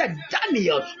Bible said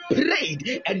Daniel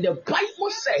prayed, and the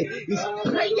Bible said his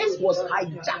prayers was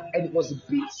hijacked and it was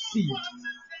being sealed.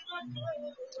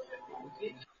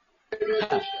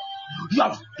 You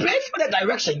have prayed for the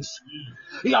directions.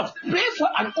 You have prayed for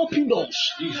an open doors,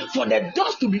 for the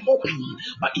doors to be open,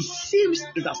 but it seems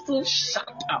it is still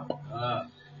shut up.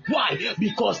 Why?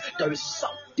 Because there is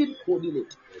something holding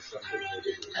it.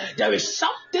 There is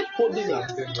something holding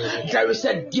it. There is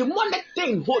a demonic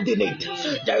thing holding it.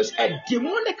 There is a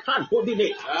demonic hand holding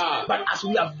it. But as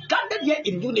we have gathered here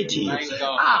in unity,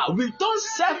 we don't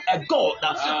serve a God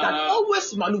that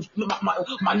always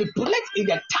manipulates in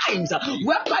the times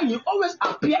whereby He always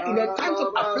appears in the times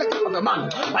of affliction of a man.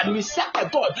 But we serve a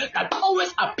God that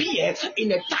always appears in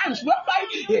the times whereby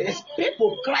His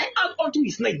people cry out unto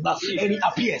His name and He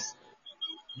appears.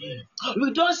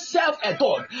 We don't serve a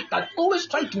God that always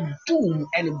tries to doom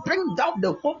and bring down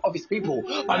the hope of His people,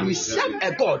 but we serve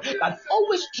a God that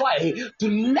always tries to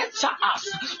nurture us,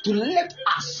 to lift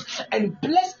us, and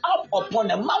place up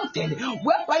upon a mountain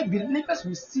whereby believers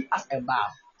will see us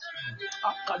above.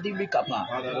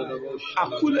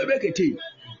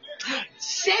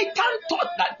 Satan thought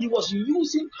that he was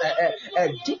using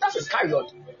Judas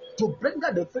Iscariot to bring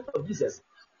down the faith of Jesus.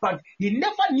 But he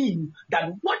never knew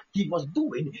that what he was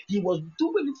doing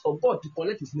it for God to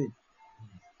collect His name.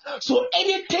 So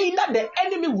anything that the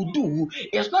enemy will do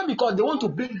is not because they want to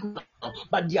bring you down,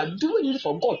 but they are doing it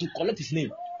for God to collect His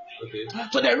name. Okay.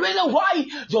 So the reason why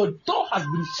your door has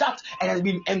been shut and has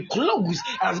been enclosed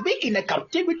and has been in the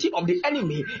captivity of the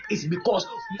enemy is because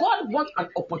God wants an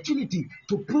opportunity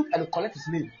to prove and collect His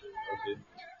name. Okay.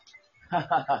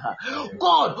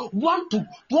 God want to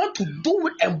do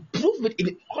it and prove it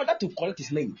in order to collect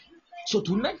His name. So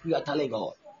tonight we are telling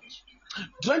God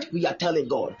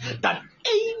that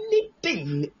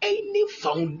anything, any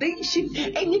foundation,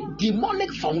 any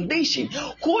demonic foundation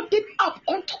holding up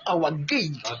onto our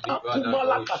gate, let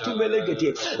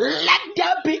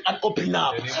there be an open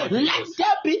up. Let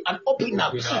there be an open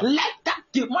up. Let that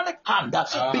demonic hand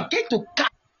begin to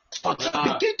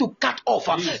begin to cut off.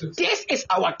 This is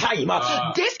our time.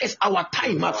 This is our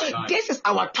time. This is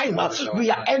our time. We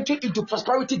are entering into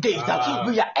prosperity gate.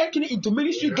 We are entering into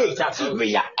ministry gate.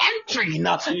 We are entering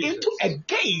into a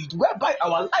gate whereby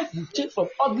our life will change from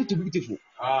ugly to beautiful.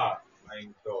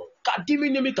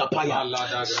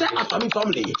 Say after me,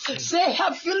 family. Say,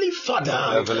 Heavenly Father,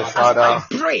 I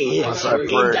pray in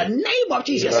the name of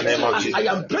Jesus. As I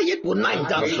am praying tonight,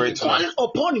 calling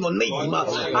upon your name,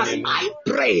 as I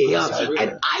pray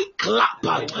and I clap,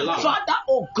 Father,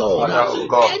 oh God,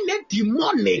 any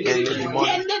demonic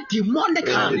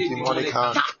hand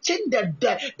touching the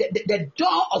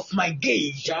door of my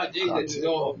gate, shutting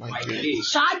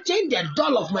the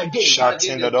door of my gate,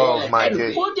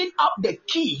 and holding up the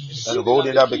keys of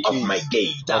my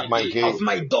gate, of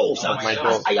my doors.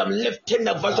 As I am lifting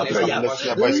the voice of prayer,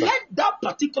 let that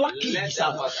particular keys,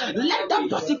 let that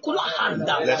particular hand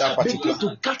begin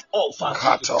to cut off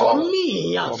for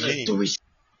me to receive.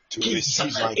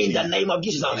 In the name of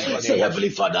Jesus, say, Heavenly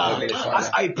Father, as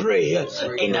I pray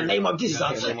in the name of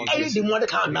Jesus, any demonic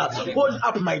hand hold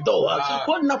up my door,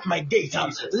 hold up my gate,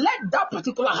 let that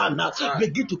particular hand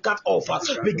begin to cut off,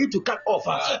 begin to cut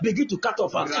off, begin to cut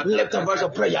off. Lift a voice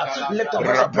of prayer, lift a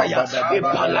voice of prayer.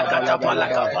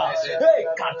 Hey,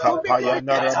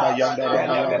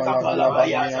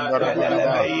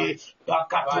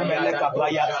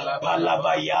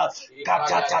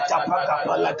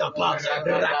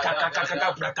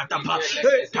 kakakakaka brakatapa,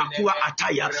 takua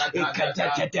ataya,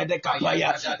 ikatetete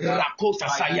kapaya, rakosa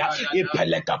saya,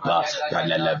 ipelekapa,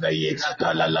 palalabaya,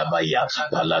 palalabaya,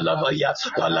 palalabaya,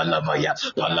 palalabaya,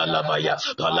 palalabaya,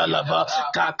 palalaba,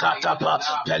 kakatapa,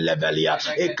 pelebelia,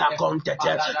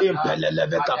 ikakontete,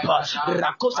 impelelebekapa,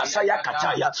 rakosa saya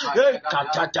kataya,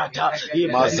 katatata,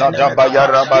 Mazada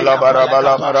bayara balabara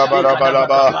balabara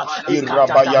balaba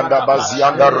irabayanda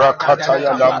bazianda rakata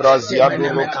ya lambraziando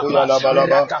rokuya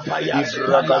labalaba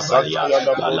ibragazata ya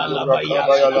labondo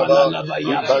rakaba ya laba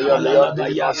ibaya liande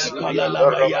masurianda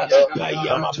rabada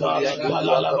kanturiandi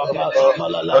lianda rababa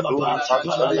kaduri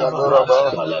antaliando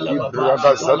raba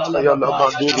ibragazata ya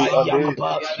lamanduri ande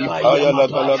ipaya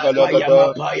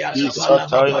labalabalabada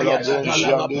isata ya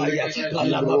labronjiande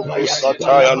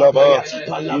ibrokusata ya laba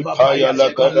Ipaya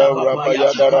lagada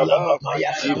rabaya daraba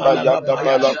ibayanda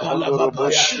bala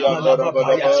kondoroboshi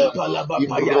andarabadaba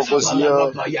ibrogozia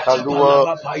kalua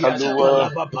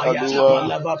kalua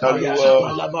kalua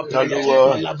kalua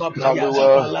kalua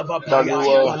kalua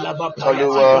kalua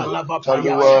kalua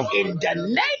kalua. In the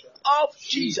name of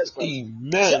Jesus Christ.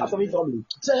 Say Amen. after me, family.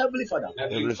 Say, Heavenly Father.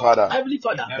 Heavenly Father, Heavenly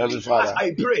Father, Heavenly Father, as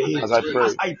I pray,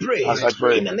 as I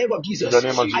pray, in the name of Jesus, in the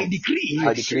name of I Jesus, decree,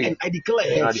 I decree and I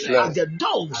declare, and I declare as the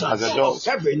doors as the of doors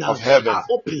heaven of heaven are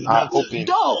open, are open,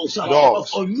 doors of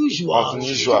doors unusual, of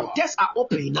unusual portals are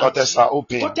open, curtains are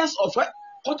open,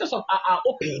 portals are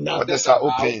open, curtains are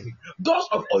open, doors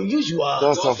of unusual,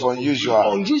 doors of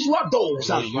unusual, unusual doors,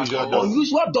 unusual doors,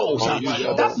 unusual doors,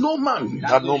 unusual that doors no man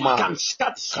that no man can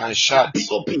shut, can shut, be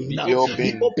open,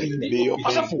 be open, be open.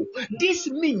 Powerful. This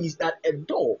means that a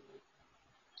door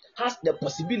has the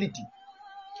possibility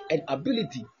and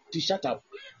ability to shut up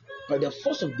by the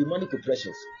force of demonic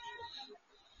oppressions.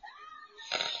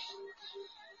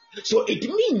 So it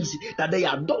means that there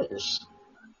are doors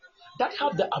that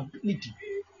have the ability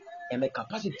and the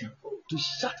capacity to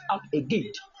shut up a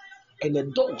gate and the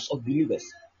doors of believers,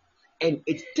 and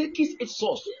it takes its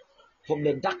source from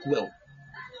the dark well.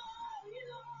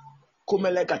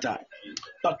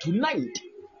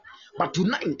 But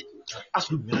tonight, as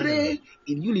we pray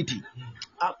in unity,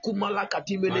 akumala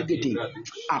katimelegete,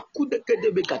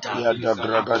 akudekedebekata, Yada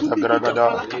gragada gragada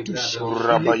akudikitapalakatus,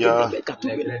 urabaya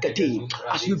legedebekatubelekete.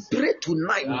 As we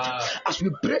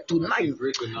pray tonight,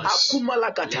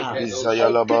 akumalakata,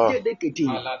 Izayalaba. ekededekete.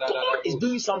 God is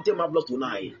doing something marvelous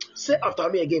tonight. Say after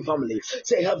me again, family.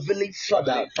 Say, Heavenly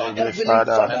Father, Heavenly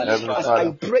Father, Heavenly as I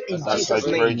Father, pray in as I Jesus'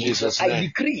 pray in name, Jesus' I name,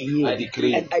 decree I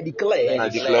decree and I declare, and I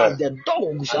declare as the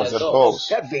doors as the of doors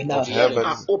heaven of heaven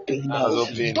are open, has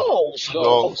opened, doors of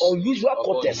doors unusual of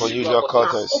quarters unusual are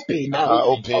quarters open are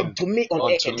open unto me on unto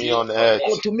earth. me on earth,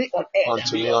 Unto me on earth,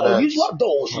 unto me on earth. unusual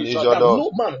doors Unusual that doors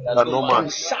no man that no man can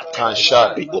shut, can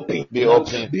shut, be open, be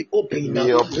open, be open.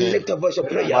 be open. Lift a voice of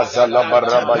prayer. Mazala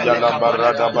baraba yala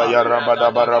barada bayara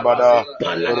bada barabada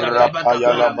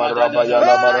rapayala baraba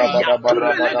yala barabada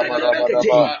barabada barabada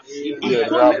ba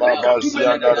iraba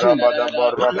bazianda rabada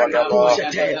barabada ba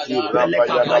iraba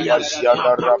yala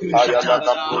bazianda rapayala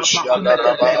gabushianda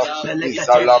raba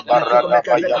izala barada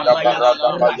bayada barada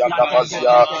bayada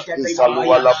bazia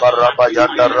izaluala baraba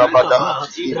yanda rabada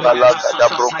ibala gada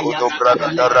broko do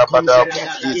bragada rabada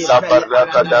izabara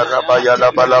gada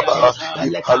rabayala balaba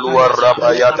ipalua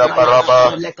rabayada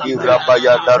baraba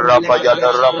irabayada rabayada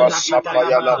raba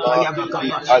sapayalaba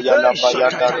ipayala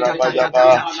bayada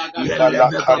rabayaba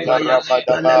ibalakanda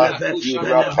rabadaba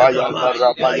irapayanda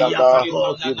rabayada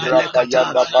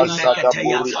irabayada bazada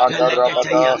buri anda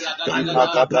rabada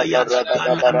imagada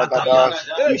baragada baragada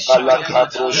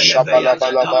ibalakabro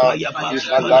shabalabalaba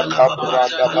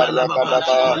ibalakabranda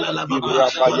baragadaba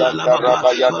irabayanda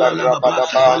rabayada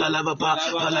rabadaba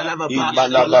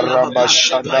Imalabaramba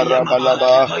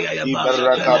Shandarabalaba,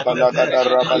 Ibaraka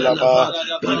Balagada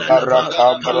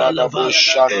Ibaraka Brada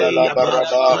Bushandala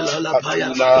Baraba,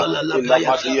 Atula,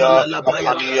 Ilamadia,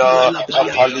 Apania,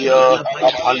 Apalia,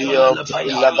 Apalia,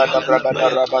 Ilagada Bragada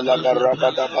Rabalaga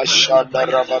Rabada Bashanda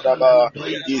Rabadaba,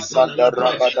 Izanda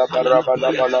Rabada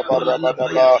Barabalabalaba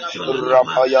Rabadaba,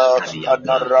 Rapaya,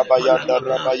 Anarabayanda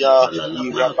Rabaya,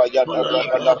 Irabayada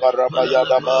Rabalaba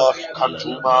Rabayadaba,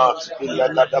 Kantuma,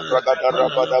 Ilagada Bragada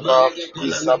Rabadaba,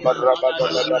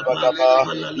 Izabarabadabadabadaba,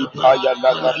 Ipaya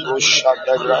Laga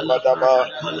Broshanda Rabadaba,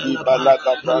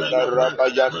 Ibalaga Branda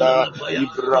Rabayanda,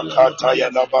 Ibrakata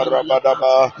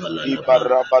Yalabarabadaba,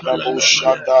 Ibarabadabo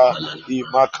Shanda,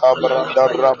 Imakabranda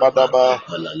Rabadaba,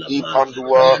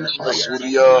 Ipandua,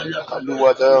 Azuria,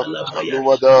 Kaluwada,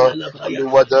 Kaluwada,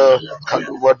 Kaluwada,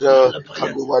 Kaluwada,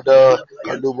 Kaluwada,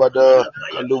 Kaluwada,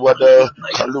 Kaluwada,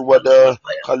 Kaluwada,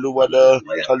 Kaluwada,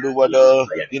 Kaluwada,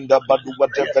 in the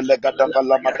Baduwada Velegada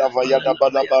Valamada Vayada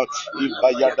Balaba,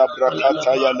 Ibayada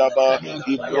Brakata Yalaba,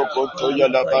 Ibrokonto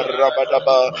Yalaba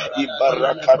Rabadaba,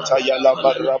 Ibarakata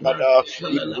Yalaba Rabada,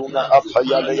 Ibruna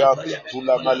Apayalea,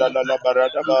 Tula Malala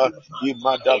Baradaba,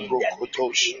 Imada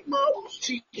Brokotosh.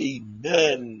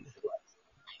 Amen.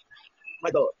 My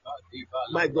God,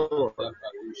 my God,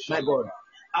 my God.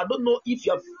 I don't know if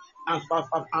you have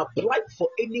applied for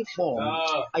any form.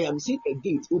 I am seeing a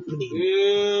gate opening.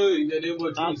 In the name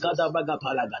of Jesus.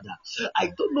 I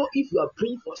don't know if you are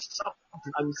praying for something.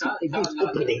 I'm seeing a gate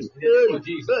opening.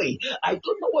 Hey, I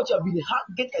don't know what you have been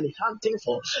hunting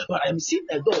for, but I'm seeing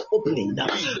a door opening now.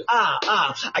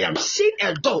 I am seeing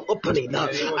a door opening now.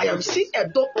 I am seeing a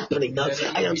door opening now.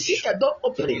 I am seeing a door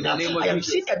opening now. I am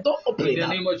seeing a door opening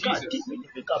now.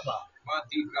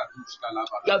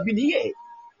 You have been here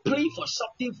praying for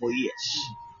something for years.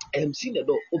 I am seeing the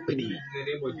door opening. In the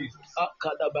name of Jesus.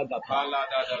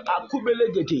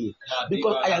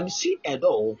 Because I am seeing a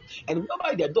door, and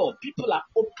by the door, people are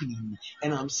opening,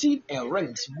 and I'm seeing a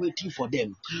ranks waiting for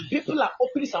them. People are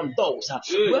opening some doors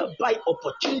whereby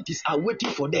opportunities are waiting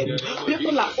for them.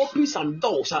 People are opening some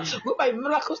doors whereby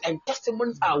miracles and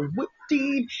testimonies are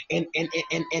waiting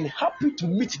and happy to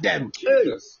meet them.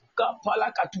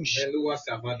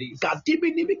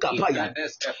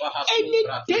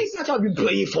 Anything that I've been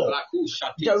praying for,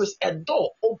 there is a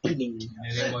door opening.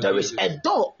 There is a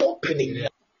door opening.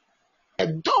 A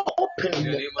door opening.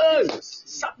 Hey,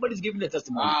 somebody's giving a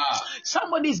testimony.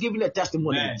 Somebody is giving a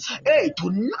testimony. Hey,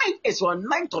 tonight is your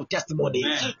night of testimony.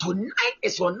 Tonight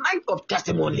is your night of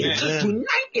testimony.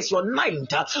 Tonight is your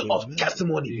night of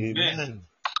testimony. Amen.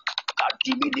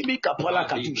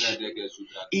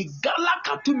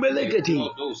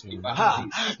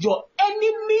 Your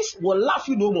enemies will laugh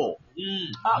you no more.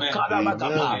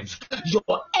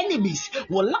 Your enemies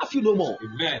will laugh you no more.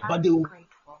 But they will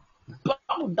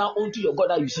bow down unto your God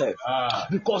that you serve.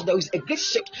 Because there is a great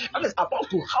shake that is about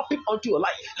to happen unto your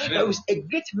life. There is a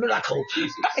great miracle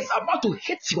that is about to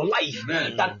hit your life.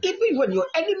 That even when your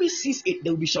enemy sees it, they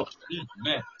will be shocked.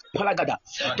 Palagada.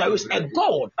 There is a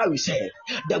God that we say,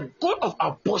 the God of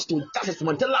Apostle Tarsus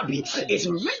Mantelabi is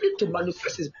ready to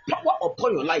manifest his power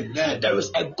upon your life. There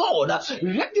is a God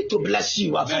ready to bless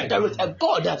you. There is a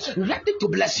God ready to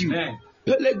bless you.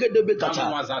 God,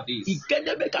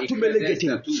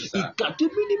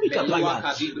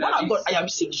 I am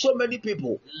seeing so many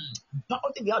people bow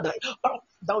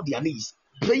down their knees,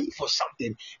 praying for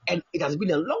something, and it has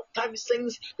been a long time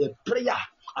since the prayer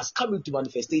has come into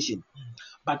manifestation.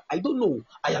 But I don't know.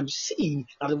 I am seeing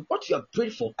that what you have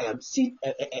prayed for, I am seeing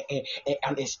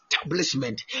an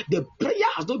establishment. The prayer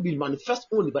has not been manifest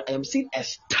only, but I am seeing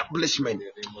establishment.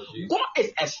 God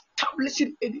is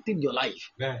establishing anything in your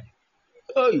life.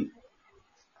 Hey.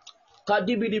 God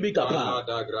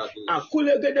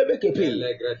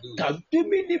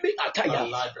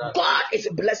is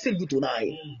blessing you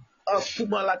tonight.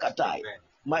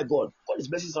 My God is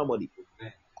blessing somebody.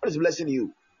 God is blessing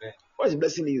you. God is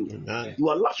blessing you. Amen. You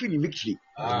are laughing in victory.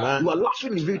 Amen. You are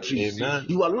laughing in victory. Amen.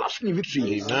 You are laughing in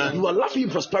victory. Amen. You are laughing in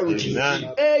prosperity.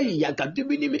 Amen. Hey, you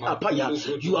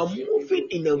are moving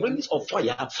in the rings of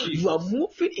fire. You are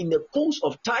moving in the course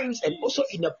of times and also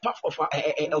in the path of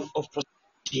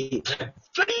prosperity.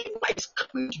 Favor is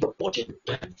coming to your portion.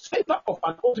 Favor of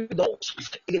an open door.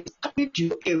 It is coming to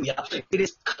your area. It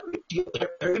is coming to your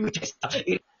perimeters.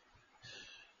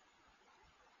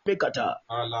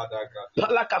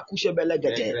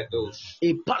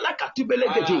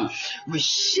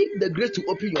 Receive the grace to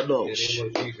open your doors.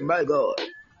 My God.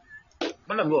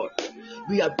 Man of God,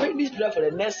 we are praying this prayer for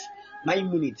the next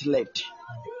 9 minutes left.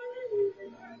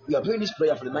 We are praying this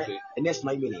prayer for the next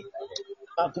 9 minutes.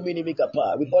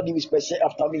 With all due respect, say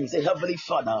after me, say Heavenly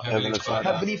Father, Heavenly Father,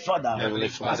 Heavenly Father, Heavenly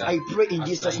Father, as I pray in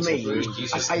Jesus' name,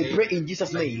 as I pray in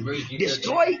Jesus' name,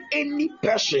 destroy any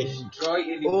person,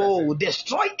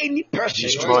 destroy any person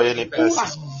who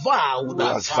has vowed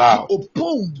to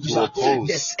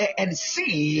oppose and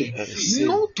say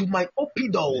no to my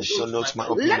open doors.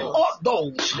 Let all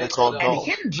doors and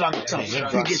hindrances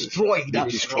be destroyed in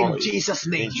Jesus'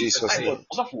 name.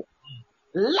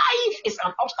 Life is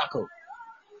an obstacle,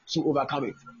 so overcome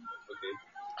it.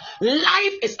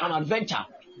 Life is an adventure,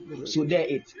 so dare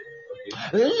it.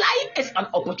 Life is an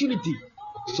opportunity,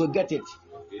 so get it.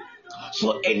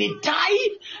 So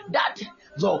anytime that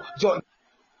your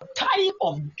time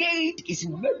of gate is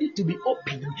ready to be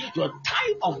open, your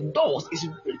time of doors is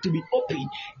ready to be open,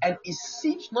 and it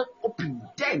seems not open,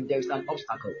 then there is an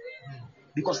obstacle.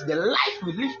 Because the life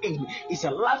we live in is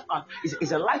a life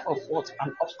is a life of what?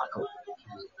 An obstacle.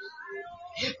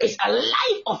 It's a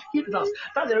life of hindrance.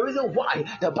 That's the reason why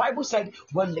the Bible said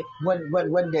when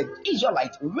the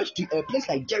Israelites reached to a place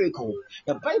like Jericho,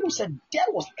 the Bible said there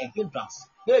was a hindrance.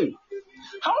 Hey,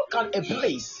 how can a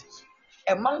place,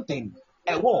 a mountain,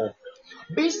 a wall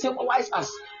be symbolized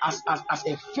as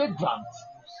a hindrance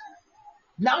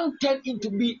now turn into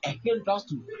be a hindrance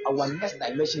to our next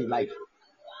dimension in life?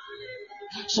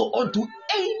 So unto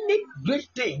any great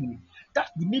thing that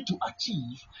we need to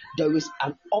achieve, there is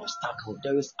an obstacle,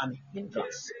 there is an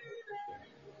hindrance.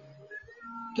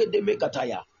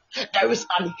 There is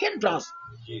an hindrance.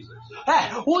 Hey,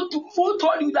 who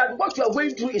told you that what you are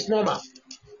going through is normal?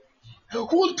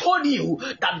 Who told you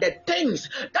that the things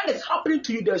that is happening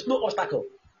to you, there is no obstacle?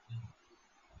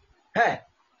 Hey,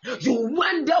 you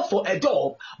went there for a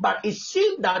job, but it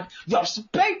seems that you have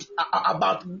spent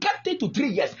about getting to 3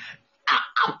 years.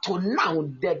 Up to now,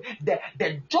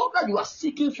 the job that you are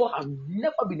seeking for has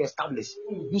never been established.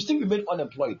 You still remain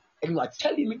unemployed, and you are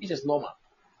telling me this is normal.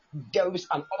 There is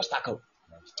an obstacle.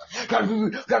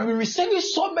 You have been receiving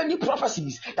so many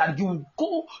prophecies that you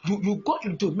go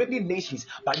into many nations,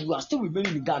 but you are still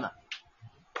remaining in Ghana.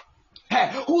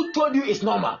 Hey, who told you it's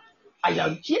normal? I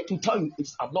am here to tell you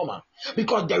it's abnormal,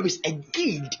 because there is a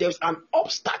gate, there is an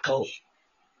obstacle.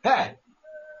 Hey,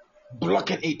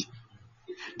 blocking it.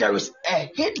 There is a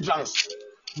hindrance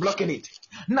blocking it.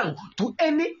 Now, to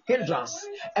any hindrance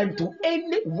and to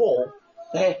any wall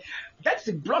that's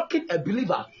blocking a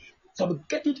believer from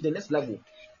getting to the next level,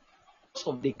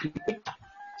 of the Creator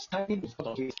standing in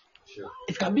front of it. Sure.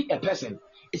 It can be a person,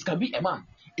 it can be a man,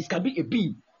 it can be a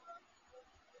being,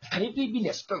 it can even be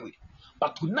a spirit.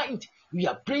 But tonight we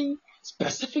are praying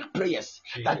specific prayers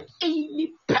that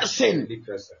any person,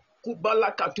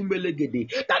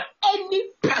 that any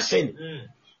person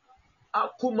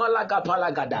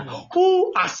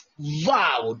who has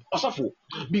vowed,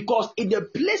 because in the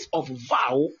place of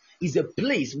vow is a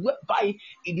place whereby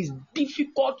it is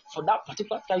difficult for that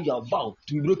particular time you have vowed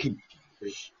to be broken.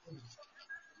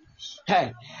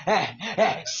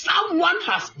 Someone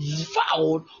has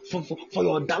vowed for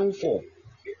your downfall.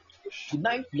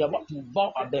 Tonight we are about to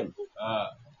vow at them.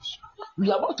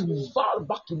 We are about to vow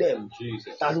back to them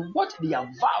that what they have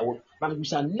vowed, that we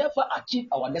shall never achieve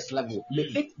our next level. May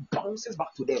it bounces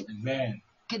back to them. Amen.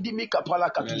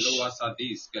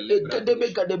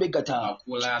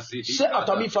 Say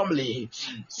after me, family.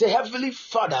 Say, Heavenly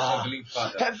Father,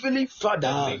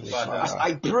 as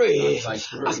I pray,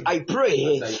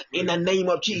 in the name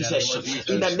of Jesus,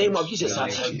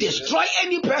 destroy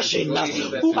any person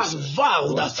who has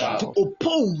vowed to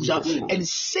oppose and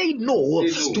say no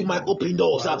to my open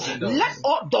doors. Let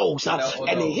all doors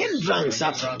and hindrance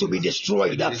to be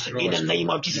destroyed in the name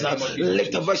of Jesus.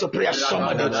 Lift a voice of prayer,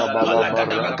 somebody.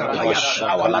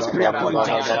 Our last prayer point.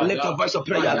 Lift a voice of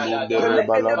prayer.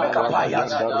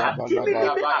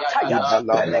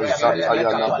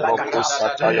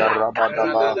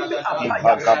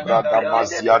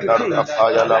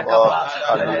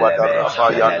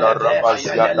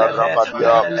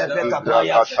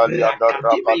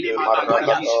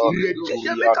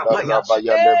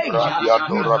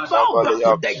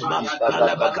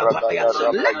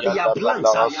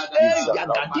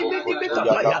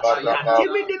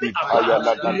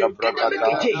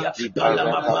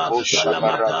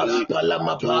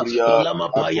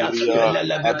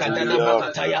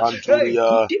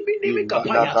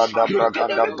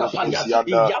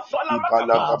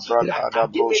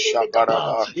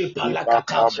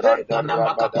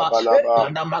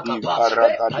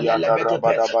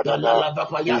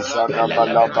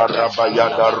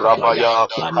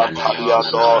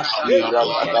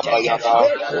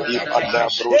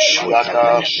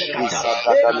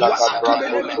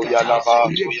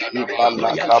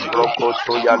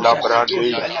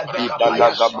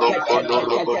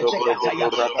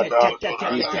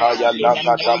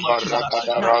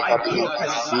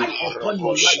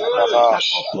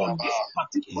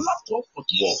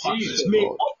 May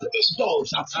open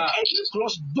doors and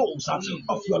closed doors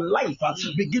of your life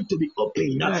begin to be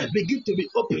open, begin to be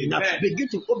open.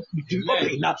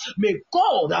 May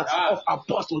God of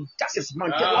Apostle Justice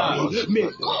Mandela, may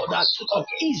God of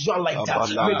Israelite, may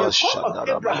the God of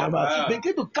Abraham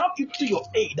begin to come into your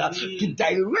aid, to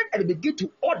direct and begin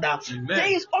to order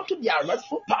things onto their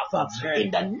rightful path.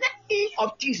 In the name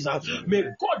of Jesus, may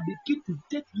God begin to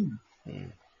take you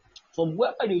from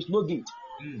where there is no gate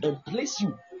and place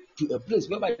you to a place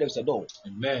whereby there is a door.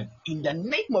 Amen. In the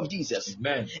name of Jesus.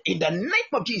 Amen. In the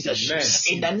name of Jesus. Amen.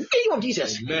 In the name of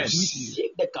Jesus. Amen.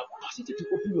 Receive the capacity capacity to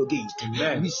open your gate.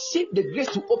 Amen. Receive the grace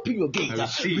to open your gate.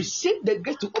 Receive the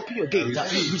grace to open your gate.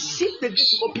 Receive the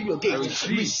grace to open your gate.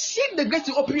 Receive the grace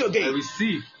to open your gate.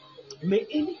 May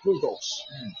any closed doors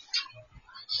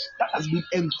that has been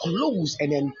enclosed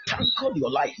and entangled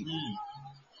your life,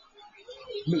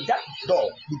 may that door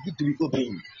begin to be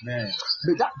open. Amen.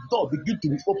 May that door begin to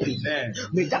be open. Amen.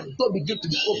 May that door begin to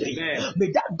be open. Amen.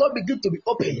 May that door begin to be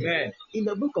open. Amen. In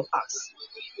the book of Acts,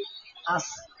 as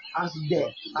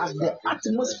the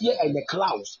atmosphere and the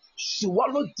clouds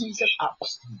swallowed Jesus up,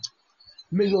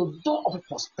 may your door of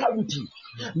prosperity,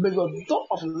 may your door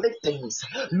of liftings,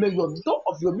 may your door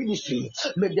of your ministry,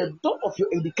 may the door of your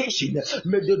education,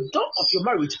 may the door of your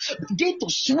marriage begin to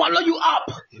swallow you up.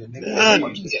 In the name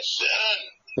of Jesus.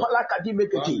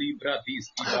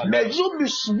 May you be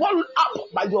swallowed up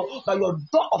by your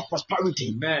door of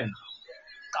prosperity. Amen.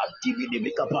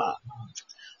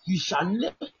 You shall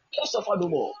never suffer no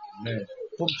more. Amen.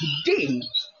 From today,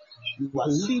 you are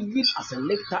living as a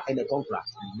lifter and a conqueror.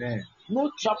 Amen.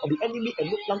 No trap of the enemy and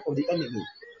no plan of the enemy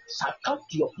shall come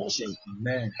to your portion.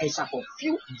 Amen. And shall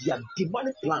fulfill their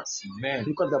demonic plans. Amen.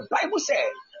 Because the Bible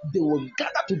said they will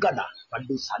gather together, but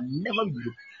they shall never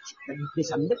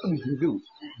be revealed.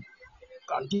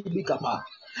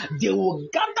 They will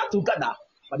gather together,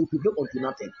 but it will not unto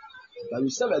nothing. But we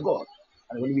serve a God,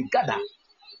 and when we gather,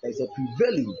 there is a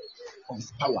prevailing of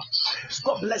His power.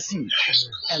 God bless you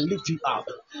and lift you up.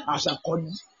 As I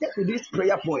connect to this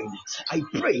prayer point, I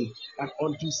pray that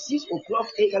until 6 o'clock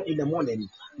a.m. in the morning,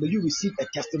 may you receive a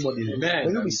testimony. Amen.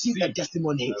 May you receive a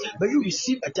testimony. May you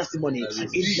receive a testimony in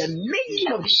the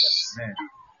name of Jesus. Amen.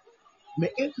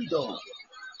 May every door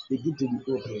begin to be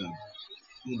open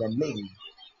in the name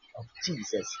of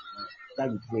Jesus. That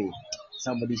we pray.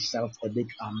 Somebody shout a big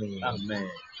amen. Amen.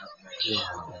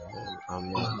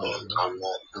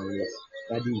 Amen.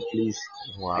 Daddy, please.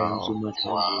 Thank you much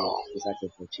for such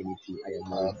opportunity.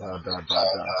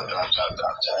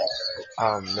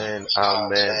 Amen.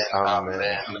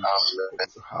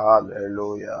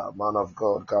 Hallelujah. Man of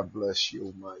God, God bless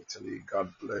you mightily.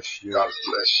 God bless you. God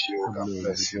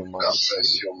bless you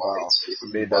mightily. Wow.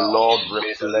 May the Lord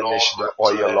replenish the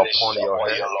oil upon your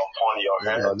head.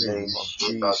 In the name of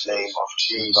Jesus.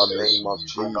 In the name of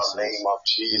Jesus.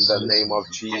 In the name of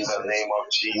Jesus.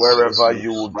 Wherever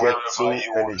you will get to,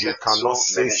 and if you cannot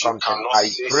say something, I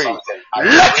pray,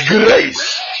 let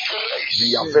grace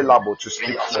be available to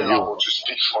speak for you.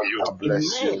 God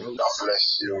bless you.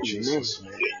 In Jesus'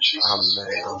 name.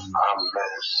 Amen.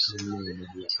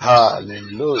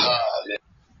 Hallelujah.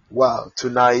 Wow,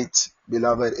 tonight,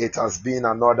 beloved, it has been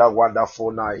another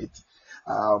wonderful night.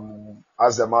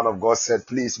 As the man of God said,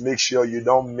 please make sure you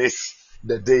don't miss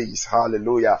the days.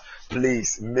 Hallelujah.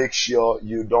 Please make sure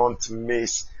you don't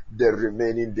miss the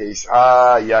remaining days.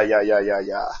 Yeah.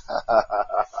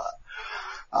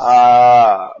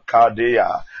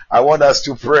 Kadea. I want us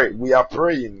to pray. We are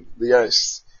praying.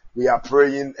 Yes. We are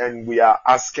praying and we are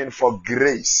asking for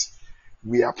grace.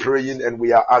 We are praying and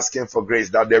we are asking for grace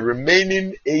that the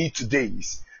remaining 8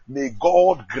 days, may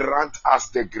God grant us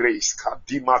the grace.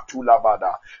 Kadima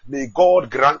tulabada. May God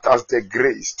grant us the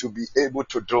grace to be able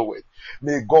to do it.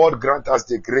 May God grant us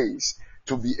the grace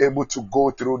to be able to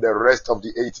go through the rest of the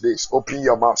 8 days. Open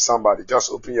your mouth, somebody. Just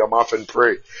open your mouth and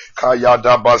pray.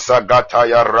 Kayadaba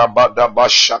zagataya rabadaba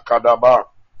shakadaba.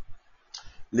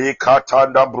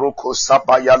 Likatanda bruko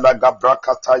sabaya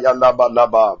lagabrakataya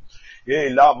laba.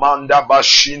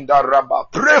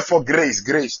 Pray for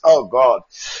grace. Oh God.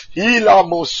 Ila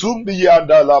musumbi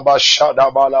yanda laba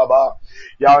shadabalaba.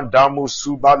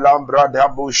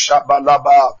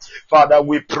 Father,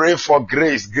 we pray for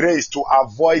grace to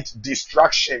avoid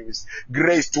distractions,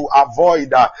 grace to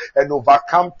avoid and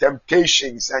overcome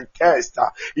temptations and tests.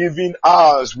 Even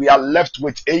as we are left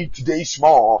with 8 days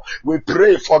more, we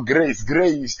pray for grace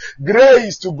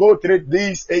to go through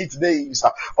these 8 days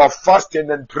of fasting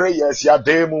and prayers.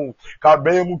 Yademu,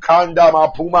 kabemu kanda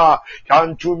mapuma,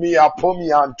 kantumi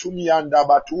apumi antumi anda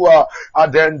batua,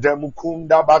 adendemu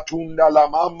kunda batunda la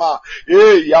mama,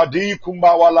 yadi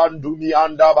kumba walandumi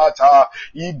anda bata,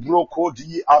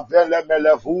 ibrokodi avele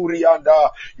melevuri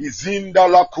anda, izinda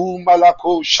la kuma la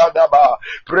ko shadaba.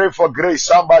 Pray for grace.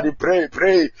 Somebody pray.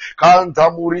 Kanta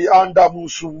muri anda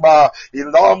musumba,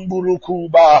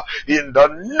 ilambulukuba,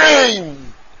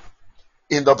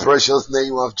 in the precious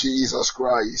name of Jesus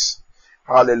Christ.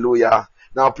 Hallelujah.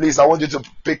 Now please, I want you to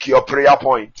pick your prayer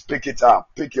point. Pick it up.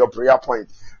 Pick your prayer point.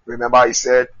 Remember I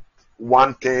said,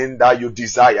 one thing that you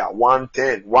desire, one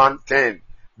thing,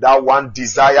 that one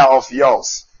desire of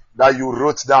yours that you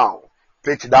wrote down.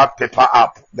 Pick that paper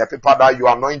up, the paper that you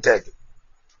anointed.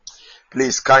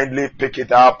 Please kindly pick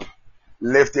it up,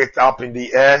 lift it up in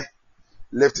the air,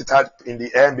 Lift it up in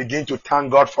the air and begin to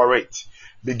thank God for it.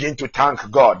 Begin to thank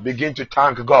God. Begin to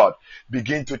thank God.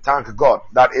 Begin to thank God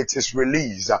that it is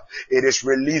released. It is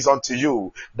released unto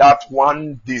you. That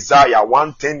one desire,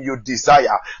 one thing you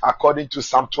desire, according to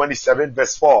Psalm 27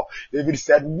 verse 4. David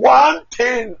said, one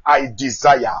thing I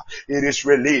desire. It is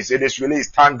released. It is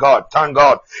released. Thank God. Thank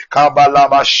God.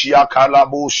 Kabalaba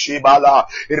shiakalabu shibala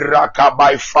iraka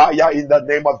by fire in the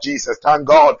name of Jesus. Thank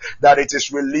God that it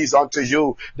is released unto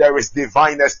you. There is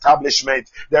divine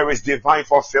establishment. There is divine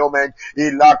fulfillment.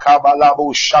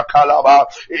 Ilakabalabu shakalaba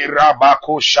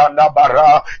irabako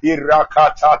shandabara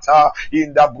irakatata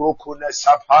in the brokenness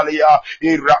of Halia.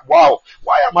 Wow,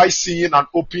 why am I seeing an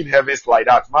open heavens like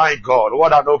that? My God,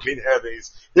 what an open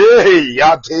heavens. Hey,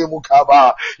 yate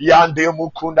mukaba, yande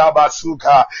mukunda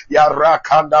basuka,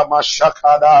 yarakanda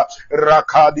mashakada,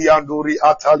 rakadi anduri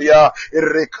atalia,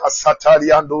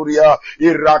 irekasatali anduria,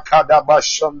 irakada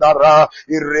bashandara,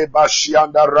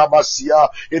 irebashianda rabasia,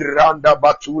 iranda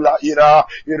batula ira,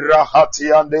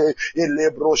 irahati ande,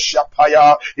 ilebro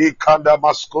shapaya, ikanda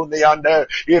maskune ande,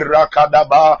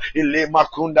 irakadaba,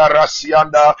 ilemakunda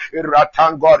rasianda,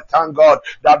 thank God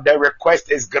that the request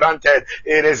is granted.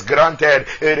 It is granted.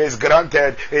 It is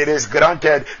granted. It is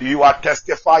granted. You are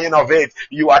testifying of it.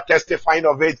 You are testifying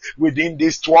of it within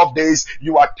these 12 days.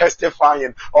 You are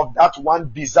testifying of that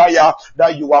one desire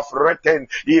that you have written.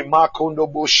 Imakundo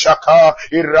bushaka,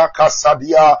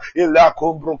 irakasadia,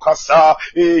 ilakumbrukasa,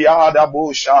 iyada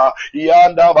busha,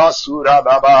 iyanda basura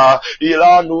daba,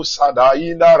 ilanu sada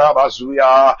inda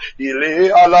rabazuya,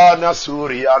 ile ala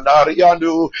nasuri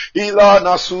andariandu, ila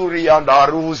nasuri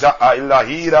andaruza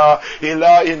ilahira,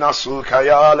 ila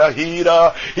inasukaya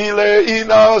lahira, ile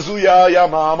inazuya ya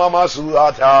mama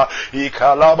masuata,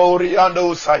 ikalabori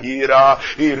ando sahira,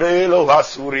 irelo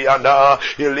hasuri anda,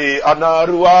 ile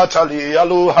anaruata li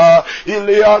aluha,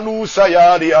 ile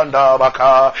anusayari anda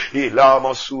baka, ila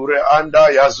masure anda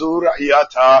yazura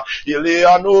iata, ile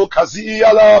anu kazi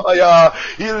alabaya,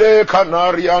 ile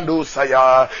kanari ando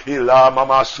saya, ila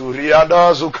mama suri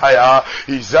anda zukaya,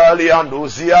 izali ando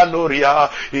zianuria,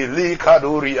 ili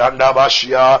kaduri anda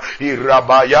bashia,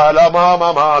 irabaya la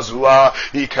mama mazua,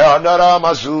 ikanara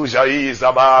mazuja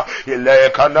izaba, ile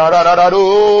kanara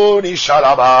raduni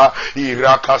shalaba,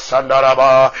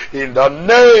 irakasandaraba, in the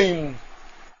name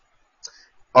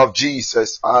of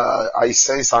Jesus. I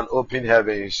sense an open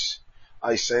heavens.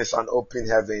 I sense an open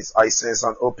heavens. I sense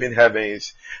an open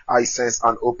heavens. I sense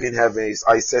an open heavens.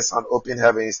 I sense an open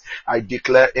heavens. I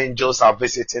declare angels are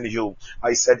visiting you.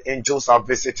 I said angels are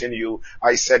visiting you.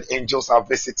 I said angels are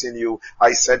visiting you.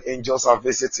 I said angels are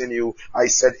visiting you. I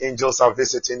said angels are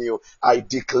visiting you. I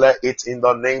declare it in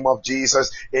the name of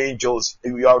Jesus. Angels,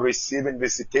 you are receiving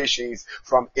visitations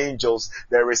from angels.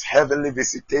 There is heavenly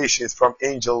visitations from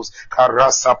angels.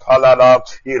 Karasa palala,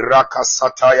 iraka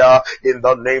sataya, in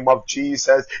the name of Jesus.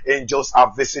 Angels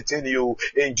are visiting you.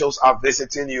 Angels are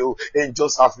visiting you.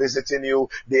 Angels are visiting you.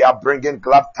 They are bringing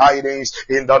glad tidings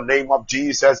in the name of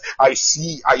Jesus. I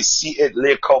see it.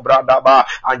 Lekobradaba,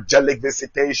 angelic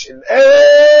visitation.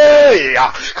 Hey,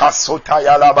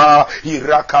 kasotayalaba,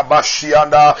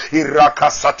 irakabashianda,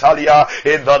 irakasatalia,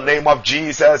 in the name of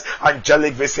Jesus.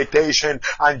 Angelic visitation,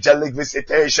 angelic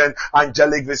visitation,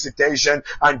 angelic visitation,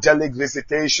 angelic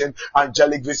visitation,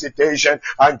 angelic visitation,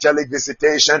 angelic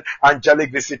visitation,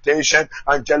 angelic visitation,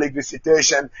 angelic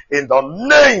visitation, in the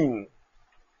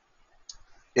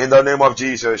name of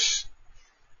Jesus.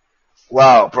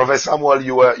 Wow, Prophet Samuel,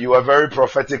 you were very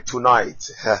prophetic tonight.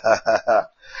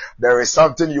 There is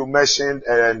something you mentioned,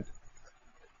 and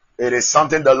it is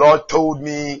something the Lord told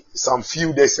me some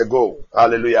few days ago.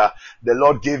 Hallelujah. The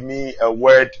Lord gave me a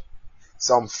word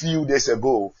some few days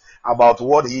ago about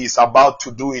what He is about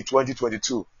to do in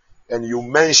 2022, and you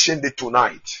mentioned it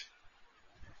tonight.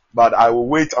 But I will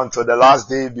wait until the last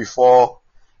day before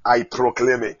I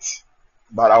proclaim it.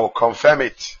 But I will confirm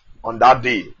it on that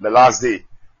day, the last day.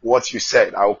 What you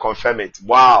said, I will confirm it.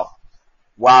 Wow.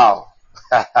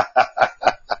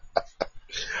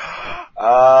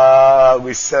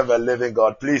 We serve a living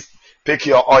God. Please pick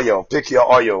your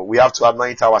oil. We have to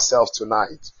anoint ourselves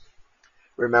tonight.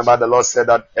 Remember, the Lord said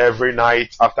that every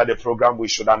night after the program we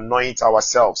should anoint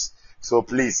ourselves. So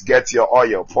please get your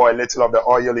oil. Pour a little of the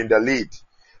oil in the lid.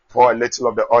 Pour a little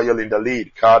of the oil in the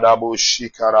lid. Kadabu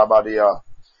shikarabadia.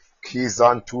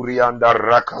 Kizanturianda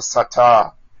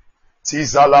rakasata.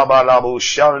 Tizalabalabu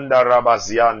shanda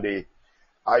rabaziandi.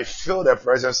 I feel the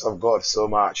presence of God so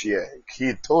much here.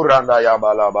 Kituranda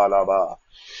yabalabalaba.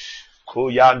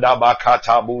 Kuyanda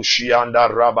bakata bushianda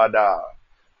rabada.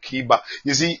 Kiba.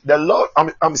 You see, the Lord,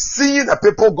 I'm seeing a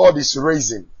people God is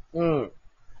raising.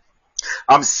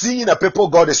 I'm seeing a people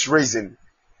God is raising.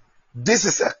 This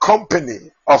is a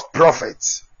company of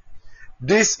prophets.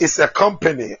 This is a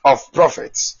company of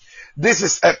prophets. This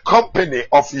is a company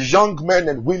of young men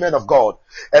and women of God.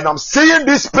 And I'm seeing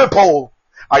these people.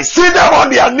 I see them on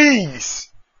their knees.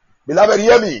 Beloved,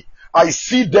 hear me. I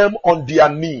see them on their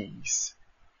knees.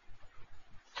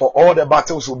 For all the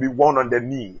battles will be won on the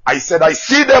knee. I said, I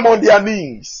see them on their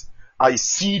knees. I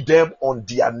see them on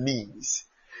their knees.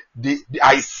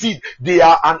 I see they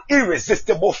are an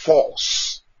irresistible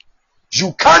force.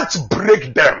 You can't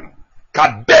break them.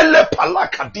 Kadele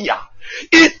palakadia.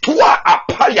 Itwa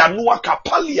apaya nua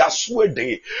kapalia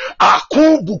swede.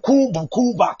 Akubu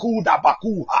bakuda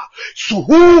bakuha.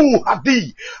 Suhu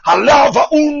hadi. Halava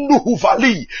undu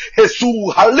huvali. Hesu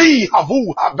hali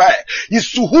havu have.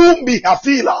 Isuhumbi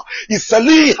hafila.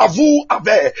 Isali havu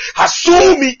ave.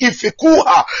 Hasumi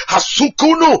ifikuha.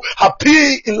 Hasukunu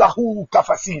hapi ilahu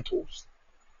kafasitos.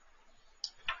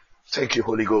 Thank you,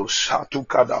 Holy Ghost.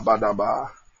 Hatukada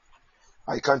badaba.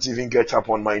 I can't even get up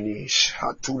on my knees.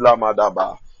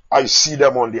 I see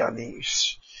them on their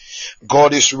knees.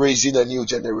 God is raising a new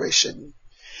generation.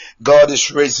 God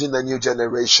is raising a new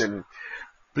generation.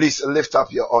 Please lift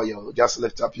up your oil. Just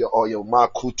lift up your oil.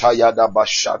 Makuta yada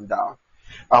bashanda.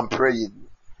 I'm praying.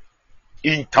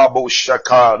 Intabo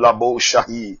shaka labo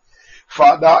shahi.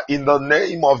 Father, in the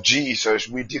name of Jesus,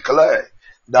 we declare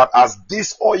that as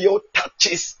this oil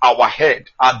touches our head,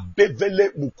 Adevele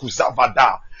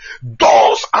mukuzavada,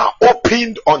 doors are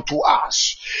opened unto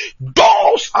us.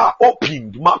 Doors are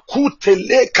opened.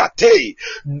 Makutele kate.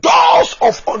 Doors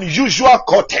of unusual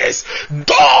courtesy.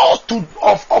 Doors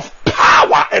of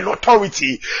power and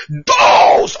authority.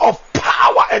 Doors of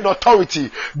power and authority.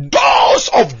 Doors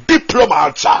of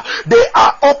diplomats. They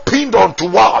are opened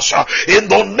unto us in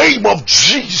the name of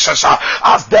Jesus.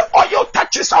 As the oil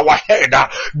touches our head,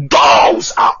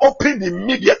 doors are opened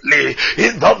immediately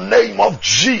in the name of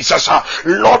Jesus.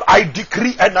 Lord, I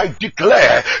decree and I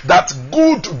declare that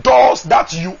good doors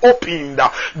that you opened,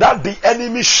 that the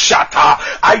enemy shatter,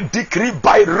 I decree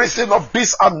by reason of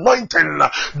this anointing,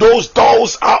 those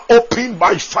doors are opened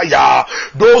by fire.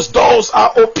 Those doors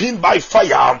are opened by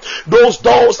fire. Those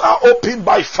doors are opened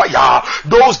by fire.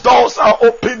 Those doors are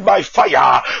opened by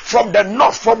fire. From the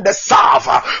north, from the south,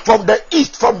 from the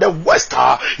east, from the west,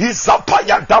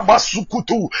 Izapaya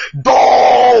Damasukutu.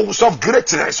 Doors of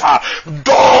greatness,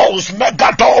 doors,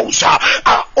 mega doors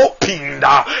are opened.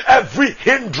 Every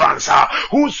hindrance,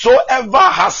 whosoever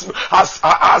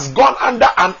has gone under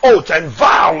an oath and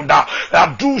vowed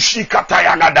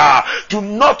to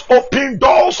not open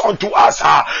doors unto us,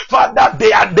 Father,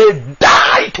 they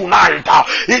die tonight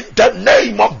in the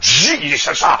name of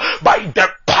Jesus by the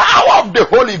power of the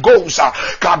Holy Ghost.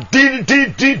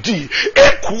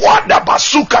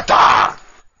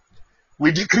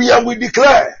 We decree and we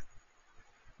declare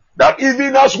that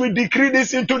even as we decree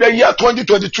this into the year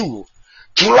 2022,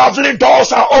 traveling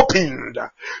doors are opened.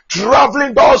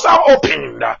 Traveling doors are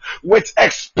opened with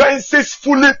expenses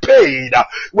fully paid.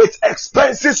 With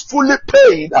expenses fully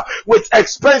paid. With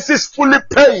expenses fully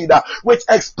paid. With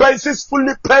expenses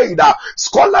fully paid.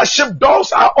 Scholarship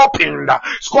doors are opened.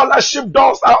 Scholarship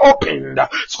doors are opened.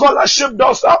 Scholarship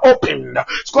doors are opened.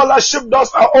 Scholarship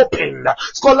doors are opened.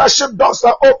 Scholarship doors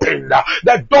are opened.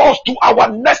 The doors to our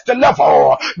next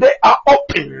level, they are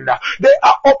opened. They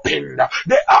are opened.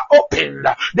 They are opened.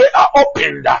 They are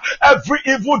opened. Every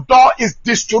evil door is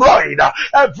destroyed.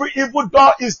 Every evil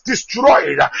door is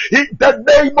destroyed in the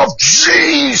name of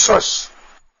Jesus.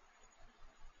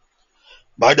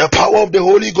 By the power of the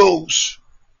Holy Ghost.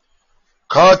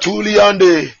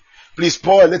 Katuliande. Please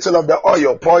pour a little of the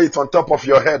oil. Pour it on top of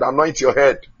your head. Anoint your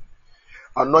head.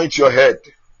 Anoint your head.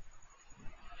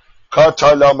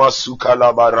 Katalama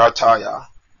sukalaba rataya.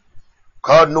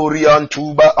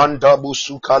 Kanuriantuba andabu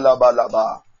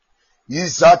sukalabalaba.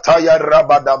 Izataya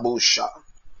rabadabusha.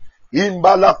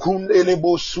 Imbalakun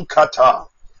elebo sukata.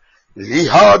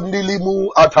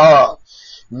 Lihandilimu ata.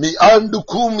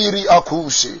 Miandukumiri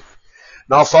akusi.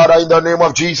 Now, Father, in the name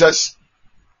of Jesus,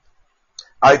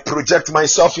 I project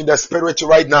myself in the spirit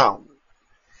right now.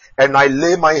 And I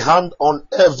lay my hand on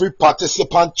every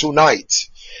participant tonight.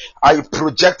 I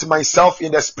project myself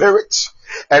in the spirit.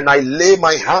 And I lay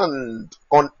my hand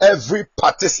on every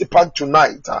participant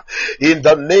tonight in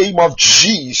the name of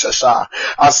Jesus.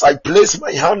 As I place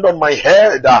my hand on my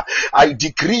head, I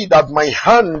decree that my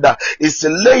hand is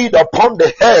laid upon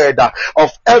the head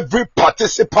of every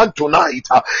participant tonight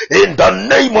in the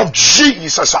name of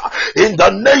Jesus. In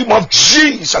the name of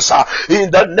Jesus. In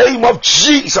the name of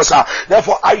Jesus.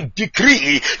 Therefore, I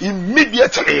decree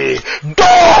immediately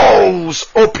doors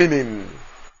opening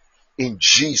in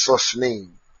Jesus'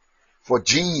 name. For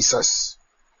Jesus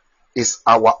is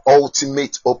our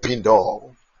ultimate open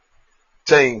door.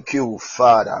 Thank you,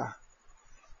 Father.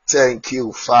 Thank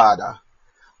you, Father.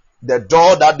 The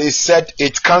door that they said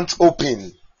it can't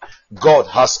open, God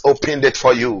has opened it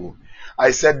for you.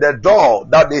 I said the door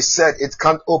that they said it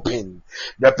can't open.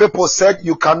 The people said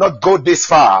you cannot go this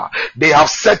far. They have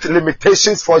set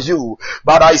limitations for you.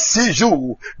 But I see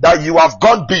you that you have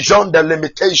gone beyond the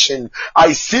limitation.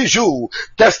 I see you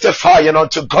testifying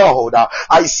unto God.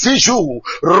 I see you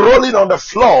rolling on the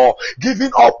floor,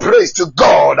 giving all praise to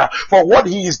God for what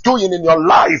He is doing in your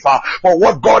life, for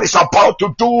what God is about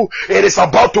to do. It is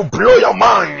about to blow your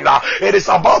mind. It is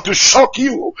about to shock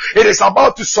you. It is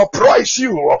about to surprise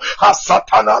you.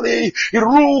 Hasatanali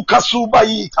iru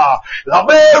kasubaita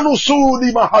lamenu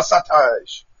sudi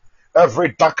mahasataj. Every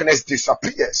darkness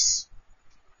disappears.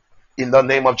 In the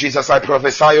name of Jesus, I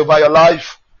prophesy over your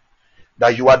life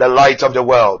that you are the light of the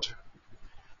world.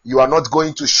 You are not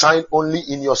going to shine only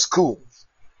in your school.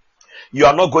 You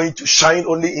are not going to shine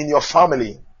only in your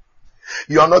family.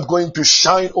 You are not going to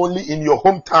shine only in your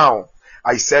hometown.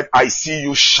 I said, I see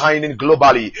you shining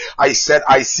globally. I said,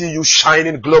 I see you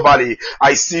shining globally.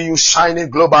 I see you shining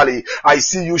globally. I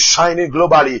see you shining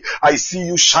globally. I see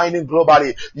you shining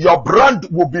globally. Your brand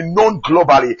will be known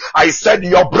globally. I said,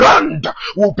 your brand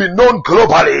will be known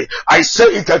globally. I say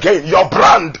it again. Your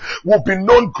brand will be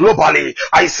known globally.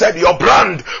 I said, your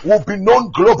brand will be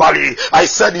known globally. I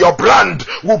said, your brand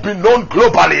will be known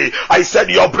globally. I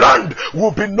said, your brand will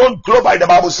be known globally. The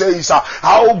Bible says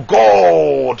how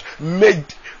God made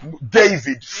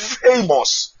David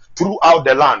famous throughout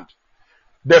the land.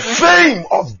 The fame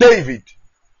of David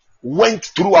went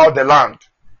throughout the land.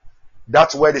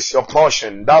 That word is your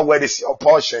portion. That word is your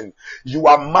portion. You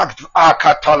are marked.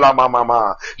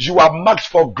 You are marked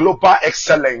for global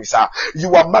excellence.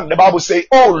 You are marked. The Bible says,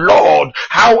 oh Lord,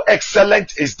 how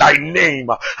excellent is thy name.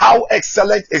 How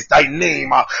excellent is thy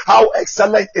name. How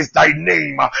excellent is thy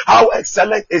name. How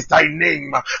excellent is thy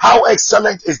name. How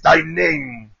excellent is thy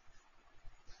name.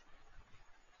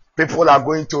 People are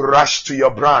going to rush to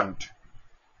your brand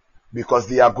because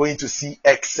they are going to see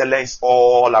excellence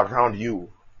all around you.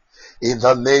 In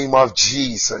the name of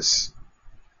Jesus.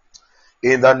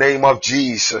 In the name of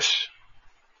Jesus.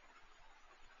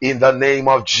 In the name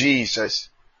of Jesus.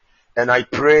 And I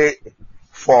pray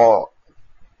for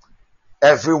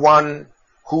anyone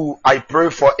who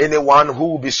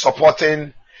will be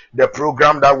supporting the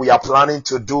program that we are planning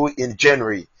to do in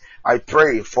January. I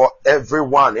pray for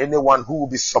anyone who will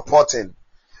be supporting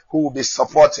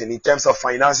in terms of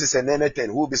finances and anything,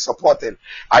 who will be supporting.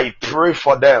 I pray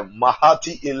for them.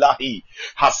 Mahati ilahi.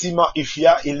 Hasima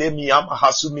ifya ilemiam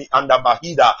hasumi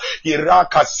andabahida.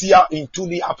 Irakasia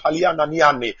intuli apalia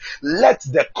naniane. Let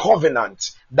the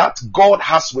covenant that God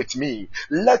has with me,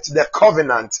 let the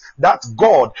covenant that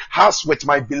God has with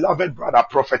my beloved brother,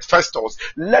 Prophet Festus,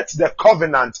 let the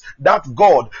covenant that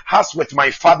God has with my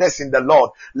fathers in the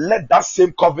Lord, let that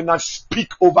same covenant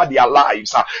speak over their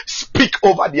lives. Speak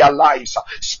over their lives.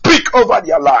 Speak over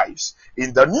their lives.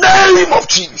 In the name of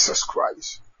Jesus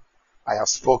Christ, I have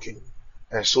spoken,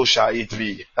 and so shall it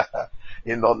be.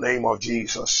 In the name of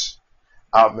Jesus.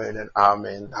 Amen and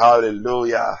amen.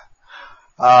 Hallelujah.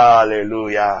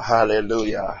 Hallelujah.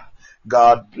 Hallelujah.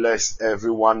 God bless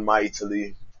everyone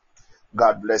mightily.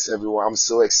 God bless everyone. I'm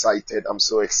so excited. I'm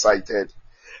so excited.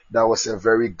 That was a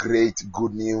very great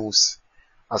good news.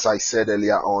 As I said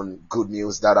earlier on, good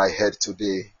news that I heard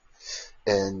today.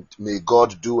 And may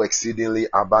God do exceedingly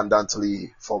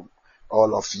abundantly for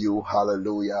all of you.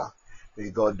 Hallelujah.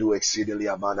 May God do exceedingly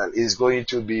abundant. It's going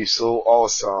to be so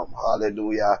awesome.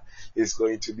 Hallelujah.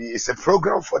 It's a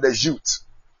program for the youth.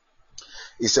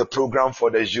 It's a program for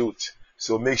the youth.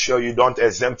 So make sure you don't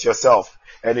exempt yourself.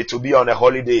 And it will be on a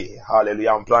holiday.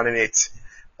 Hallelujah. I'm planning it.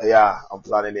 Yeah, I'm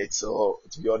planning it. So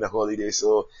to be on a holiday.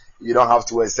 So you don't have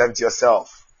to exempt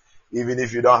yourself. Even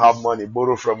if you don't have money,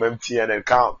 borrow from MTN and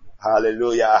come.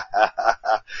 Hallelujah.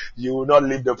 You will not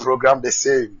leave the program the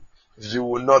same. You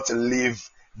will not leave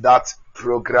that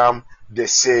program the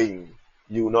same.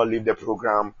 You will not leave the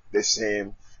program the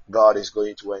same. God is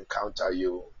going to encounter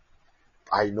you.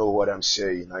 I know what I'm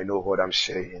saying. I know what I'm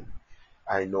saying.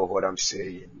 I know what I'm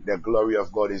saying. The glory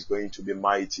of God is going to be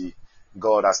mighty.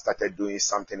 God has started doing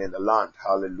something in the land.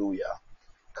 Hallelujah.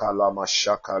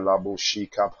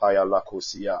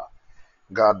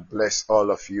 God bless all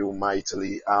of you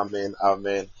mightily. Amen.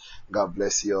 Amen. God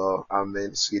bless you all.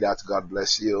 Amen. Sweetheart, God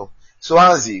bless you.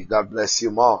 Swansea, God bless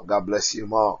you more. God bless you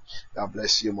more. God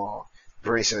bless you more.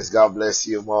 Princess, God bless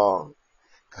you more.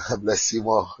 God bless you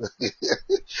more.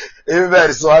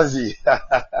 Amen. Swansea.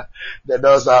 The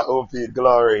doors are open.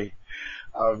 Glory.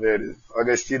 Amen.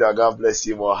 Augustina, God bless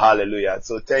you more. Hallelujah.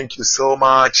 So thank you so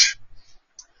much.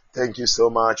 Thank you so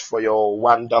much for your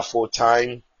wonderful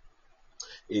time.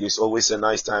 It is always a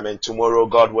nice time. And tomorrow,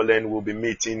 God willing, we'll be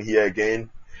meeting here again.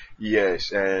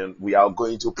 Yes, and we are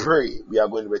going to pray.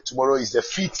 Tomorrow is the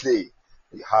 5th day.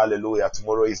 Hallelujah.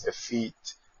 Tomorrow is the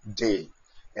 5th day.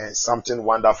 And something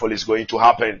wonderful is going to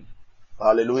happen.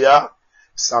 Hallelujah.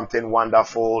 Something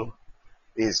wonderful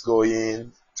is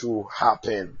going to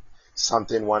happen.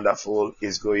 Something wonderful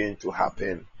is going to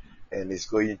happen. And it's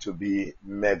going to be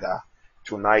mega.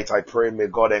 Tonight I pray may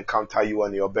God encounter you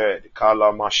on your bed.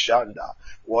 Kala Mashanda.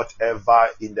 Whatever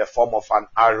in the form of an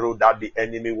arrow that the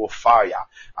enemy will fire,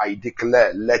 I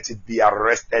declare, let it be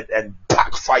arrested and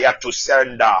backfire to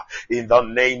sender in the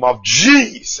name of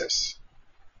Jesus.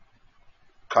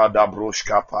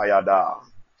 Kadabrushka Payada.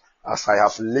 As I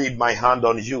have laid my hand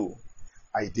on you,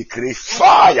 I decree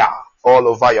fire all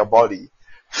over your body.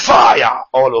 Fire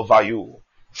all over you.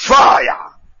 Fire.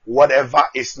 Whatever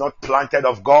is not planted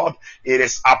of God, it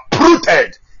is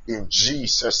uprooted in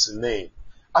Jesus' name.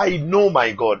 I know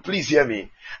my God. Please hear me.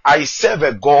 I serve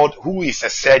a God who is a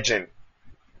surgeon.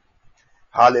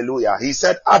 Hallelujah. He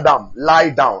said, Adam, lie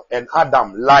down. And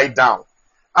Adam, lie down.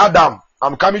 Adam,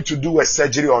 I'm coming to do a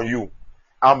surgery on you.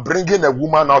 I'm bringing a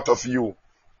woman out of you.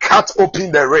 Cut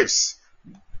open the ribs.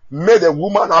 Made a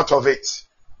woman out of it.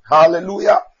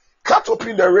 Hallelujah. Cut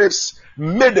open the ribs.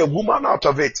 Made a woman out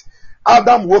of it.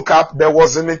 Adam woke up. There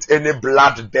wasn't any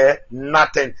blood there.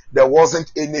 Nothing. There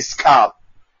wasn't any scar.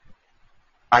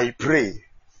 I pray,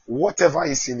 whatever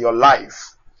is in your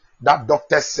life, that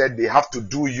doctor said they have to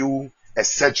do you a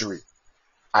surgery.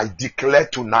 I declare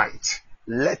tonight,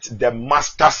 let the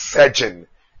master surgeon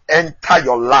enter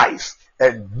your life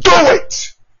and do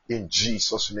it in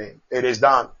Jesus' name. It is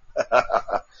done.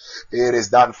 It is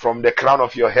done from the crown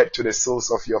of your head to the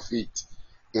soles of your feet.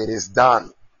 It is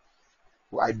done.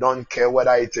 I don't care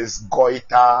whether it is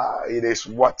goiter, it is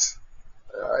what.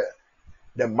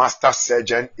 The master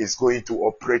surgeon is going to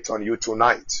operate on you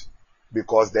tonight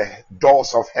because the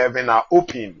doors of heaven are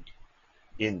opened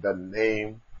in the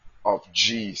name of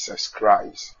Jesus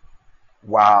Christ.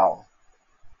 Wow.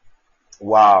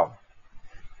 Wow.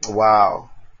 Wow.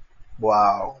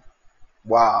 Wow.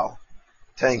 Wow.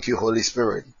 Thank you, Holy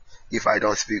Spirit. If I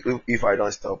don't speak, if I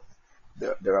don't stop,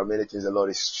 there are many things the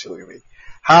Lord is showing me.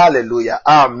 Hallelujah.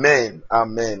 Amen.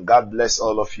 Amen. God bless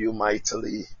all of you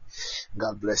mightily.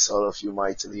 God bless all of you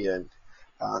mightily, and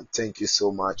thank you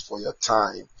so much for your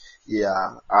time.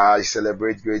 Yeah, I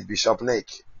celebrate great Bishop Nick.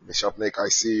 Bishop Nick, I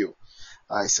see you.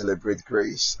 I celebrate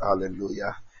grace.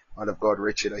 Hallelujah. Man of God,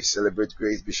 Richard, I celebrate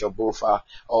grace. Bishop Bofa,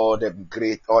 all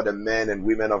the men and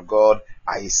women of God,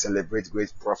 I celebrate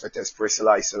grace. Prophetess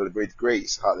Priscilla, I celebrate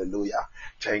grace. Hallelujah.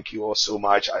 Thank you all so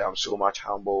much. I am so much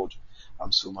humbled.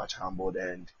 I'm so much humbled,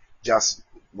 and just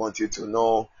want you to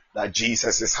know that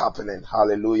Jesus is happening.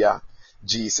 Hallelujah.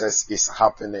 Jesus is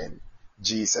happening.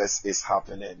 Jesus is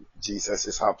happening. Jesus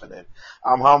is happening.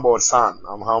 I'm humbled, son.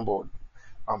 I'm humbled.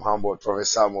 I'm humbled, Prophet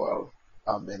Samuel.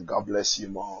 Amen. God bless you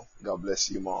more. God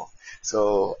bless you more.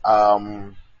 So,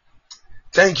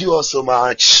 thank you all so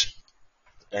much.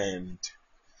 And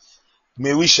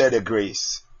may we share the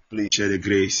grace. Please share the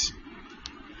grace.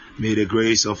 May the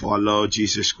grace of our Lord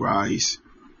Jesus Christ,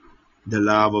 the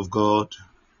love of God,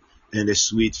 and the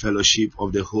sweet fellowship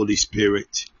of the Holy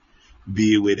Spirit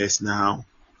be with us now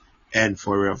and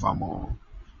forevermore.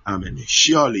 Amen.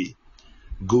 Surely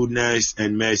goodness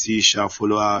and mercy shall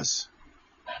follow us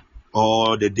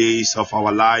all the days of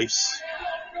our lives,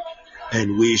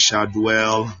 and we shall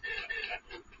dwell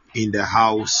in the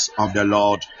house of the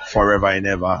Lord forever and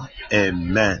ever.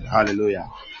 Amen. Hallelujah.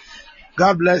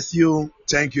 God bless you.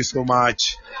 Thank you so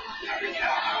much.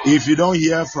 If you don't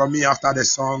hear from me after the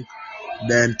song,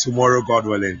 then tomorrow, God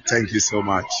willing. Thank you so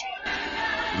much.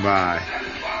 Bye.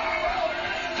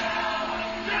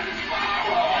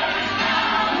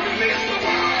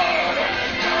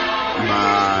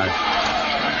 Bye.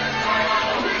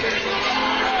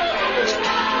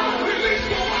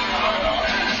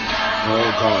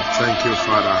 Oh God, thank you,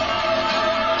 Father.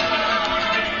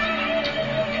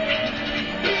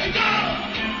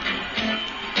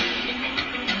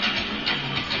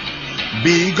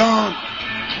 Be gone.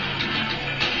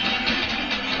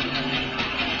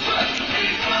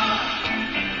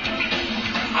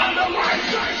 And the light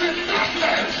shines in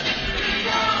darkness.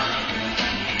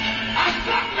 And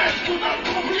darkness could not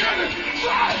comprehend it.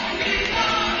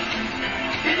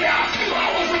 If they ask you how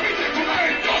was the meeting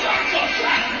tonight, just answer,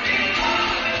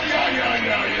 yeah.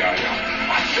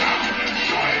 I shall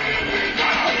join me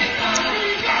down.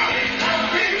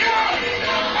 Be gone.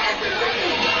 I tell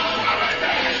you,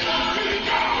 be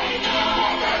gone.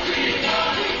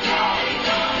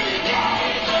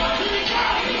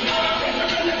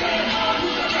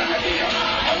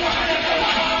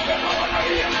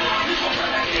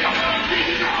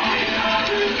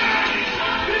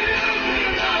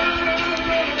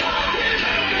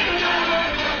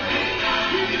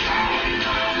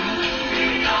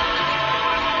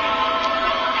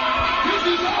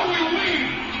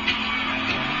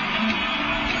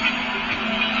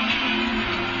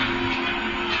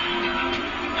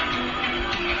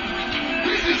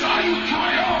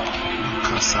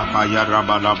 Kabaya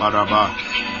raba raba raba.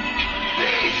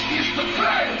 This is the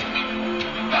faith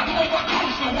that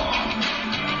overcomes the world.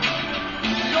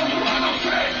 The word of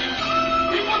faith,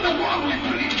 even the one we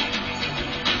preach.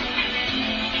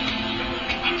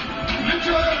 Lift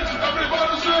your hands,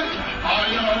 everybody say,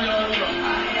 ay, ay, ay, ay.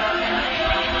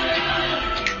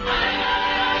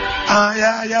 Ah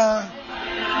yeah yeah.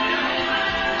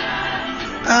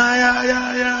 Ah yeah yeah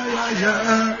yeah yeah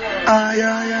yeah. Ah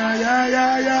yeah yeah yeah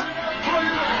yeah yeah.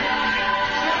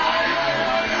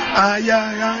 Ah yeah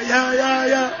yeah yeah yeah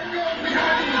yeah.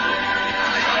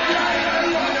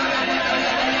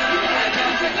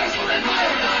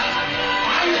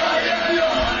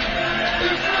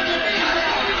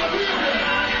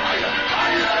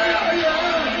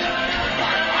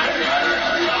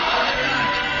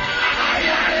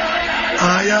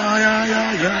 Ah yeah yeah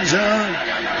yeah yeah yeah.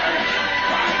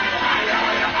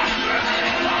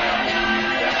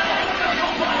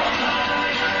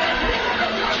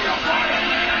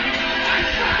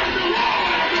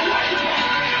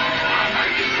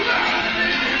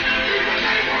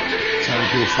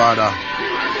 Thank you, Father.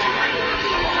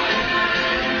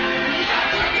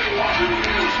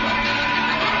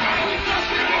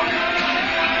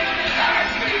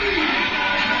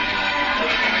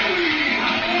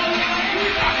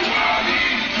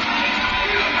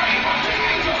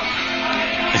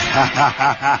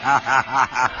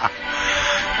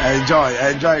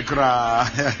 enjoy, cry.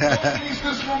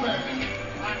 This moment.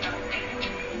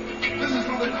 This is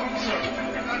not a concert.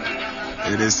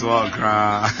 It is what,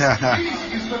 cry.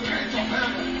 This is the gates of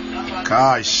heaven.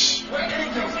 Gosh. Where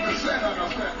angels descend and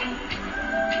ascend.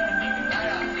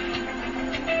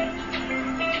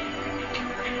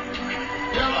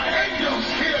 There are angels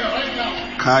here right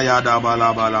now. Kaya da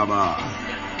balabalaba.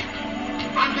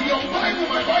 And in your Bible,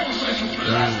 my Bible says,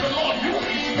 bless the Lord, you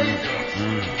his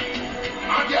angels.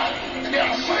 And their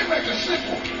assignment is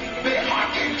simple. They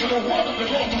hearken to the word of the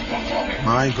Lord to perform it.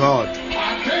 My God.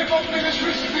 And they not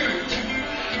ministry spirit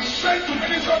sent to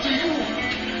minister to you,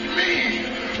 me,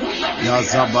 who shall be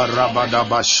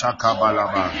Yazabarabadaba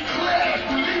shakabalaba. declared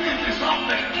to live in this out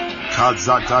there.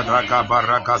 Kazata raga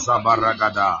baragaza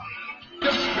baragada.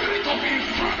 The spirit of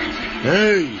infirmity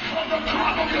Hey. from the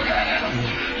crown of your head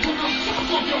to the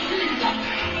soles of your feet.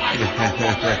 I don't know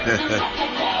what I did to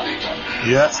call it.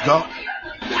 Yes, God.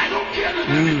 I don't care the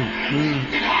name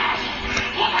it has.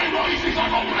 What I know is it's an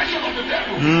operation of the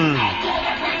devil. Our God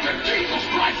anointed Jesus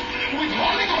Christ with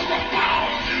Holy Ghost and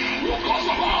power, who goes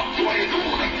about doing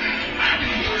good and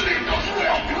healing those who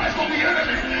are oppressed of the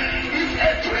enemy. If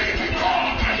a dream is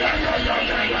God,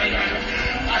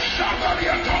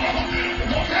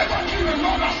 whatever thing the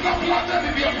Lord has not planted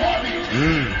in your body,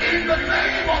 in the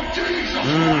name of Jesus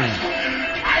Christ,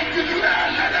 I declare,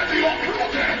 let it be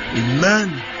uprooted. Amen.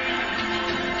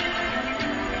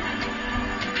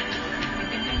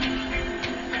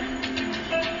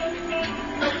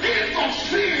 The gift of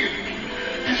seeing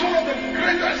is one of the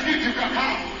greatest gifts you can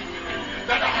have.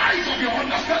 That the eyes of your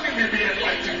understanding may be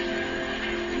enlightened.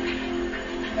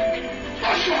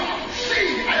 Joshua,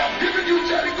 see, I have given you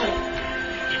Jericho.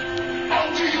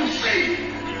 Until you see,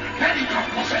 then you can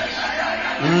possess.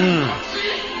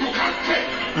 See, you can take.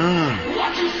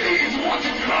 What you see is what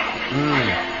you grab.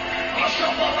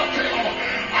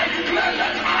 I declare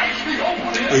that eyes be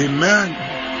open. Amen.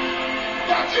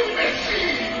 That you may see.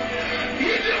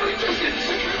 Hidden riches in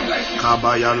secret places.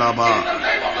 Kabayalaba. In the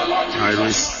name of the Lord Jesus. I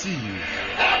receive.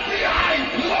 Every eye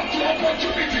blocked to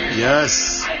opportunity. Yes.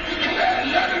 I declare,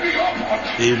 let it be opened.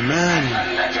 Amen.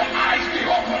 And let your eyes be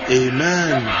opened.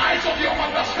 Amen. The eyes of your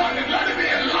understanding, let it be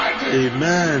enlightened.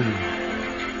 Amen.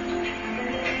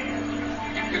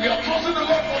 If you are trusting the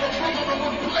Lord for the fruit of the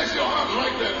womb, place your hands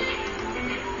right there.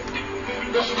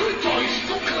 The scripture is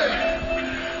too clear.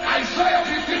 Isaiah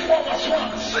 54 verse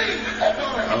 1. Sing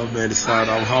over it. Oh man, son,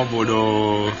 I'm humbled.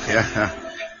 Oh,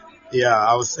 yeah.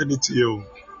 I will send it to you.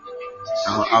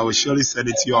 I will surely send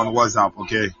it to you on WhatsApp.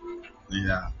 Okay.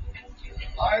 Yeah.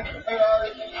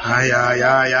 Ah yeah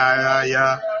yeah yeah yeah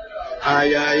yeah. Ah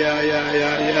yeah yeah yeah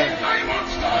yeah yeah.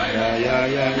 Ah yeah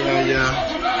yeah yeah yeah.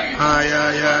 Ah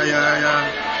yeah yeah yeah yeah.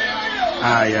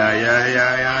 Ah yeah yeah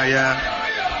yeah yeah yeah.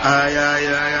 Ah yeah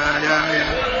yeah yeah yeah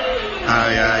yeah. Ah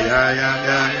yeah yeah yeah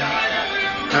yeah yeah.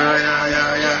 Ah yeah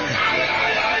yeah yeah.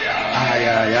 Ah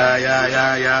yeah yeah yeah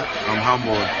yeah yeah. I'm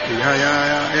humbled. Yeah yeah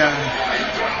yeah yeah.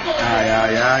 Ah yeah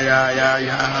yeah yeah yeah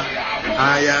yeah.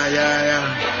 Ah yeah yeah yeah.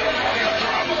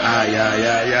 Ah yeah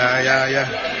yeah yeah yeah yeah.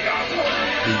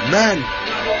 Amen.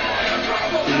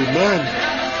 Amen.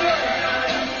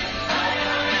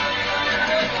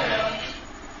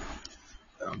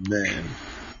 Amen.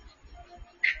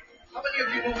 How many of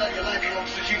you know that your life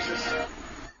belongs to Jesus?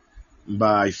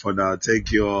 Bye for now.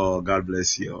 Thank you all. God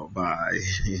bless you all. Bye.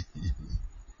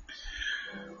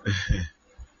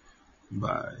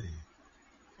 Bye.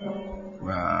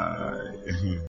 Bye.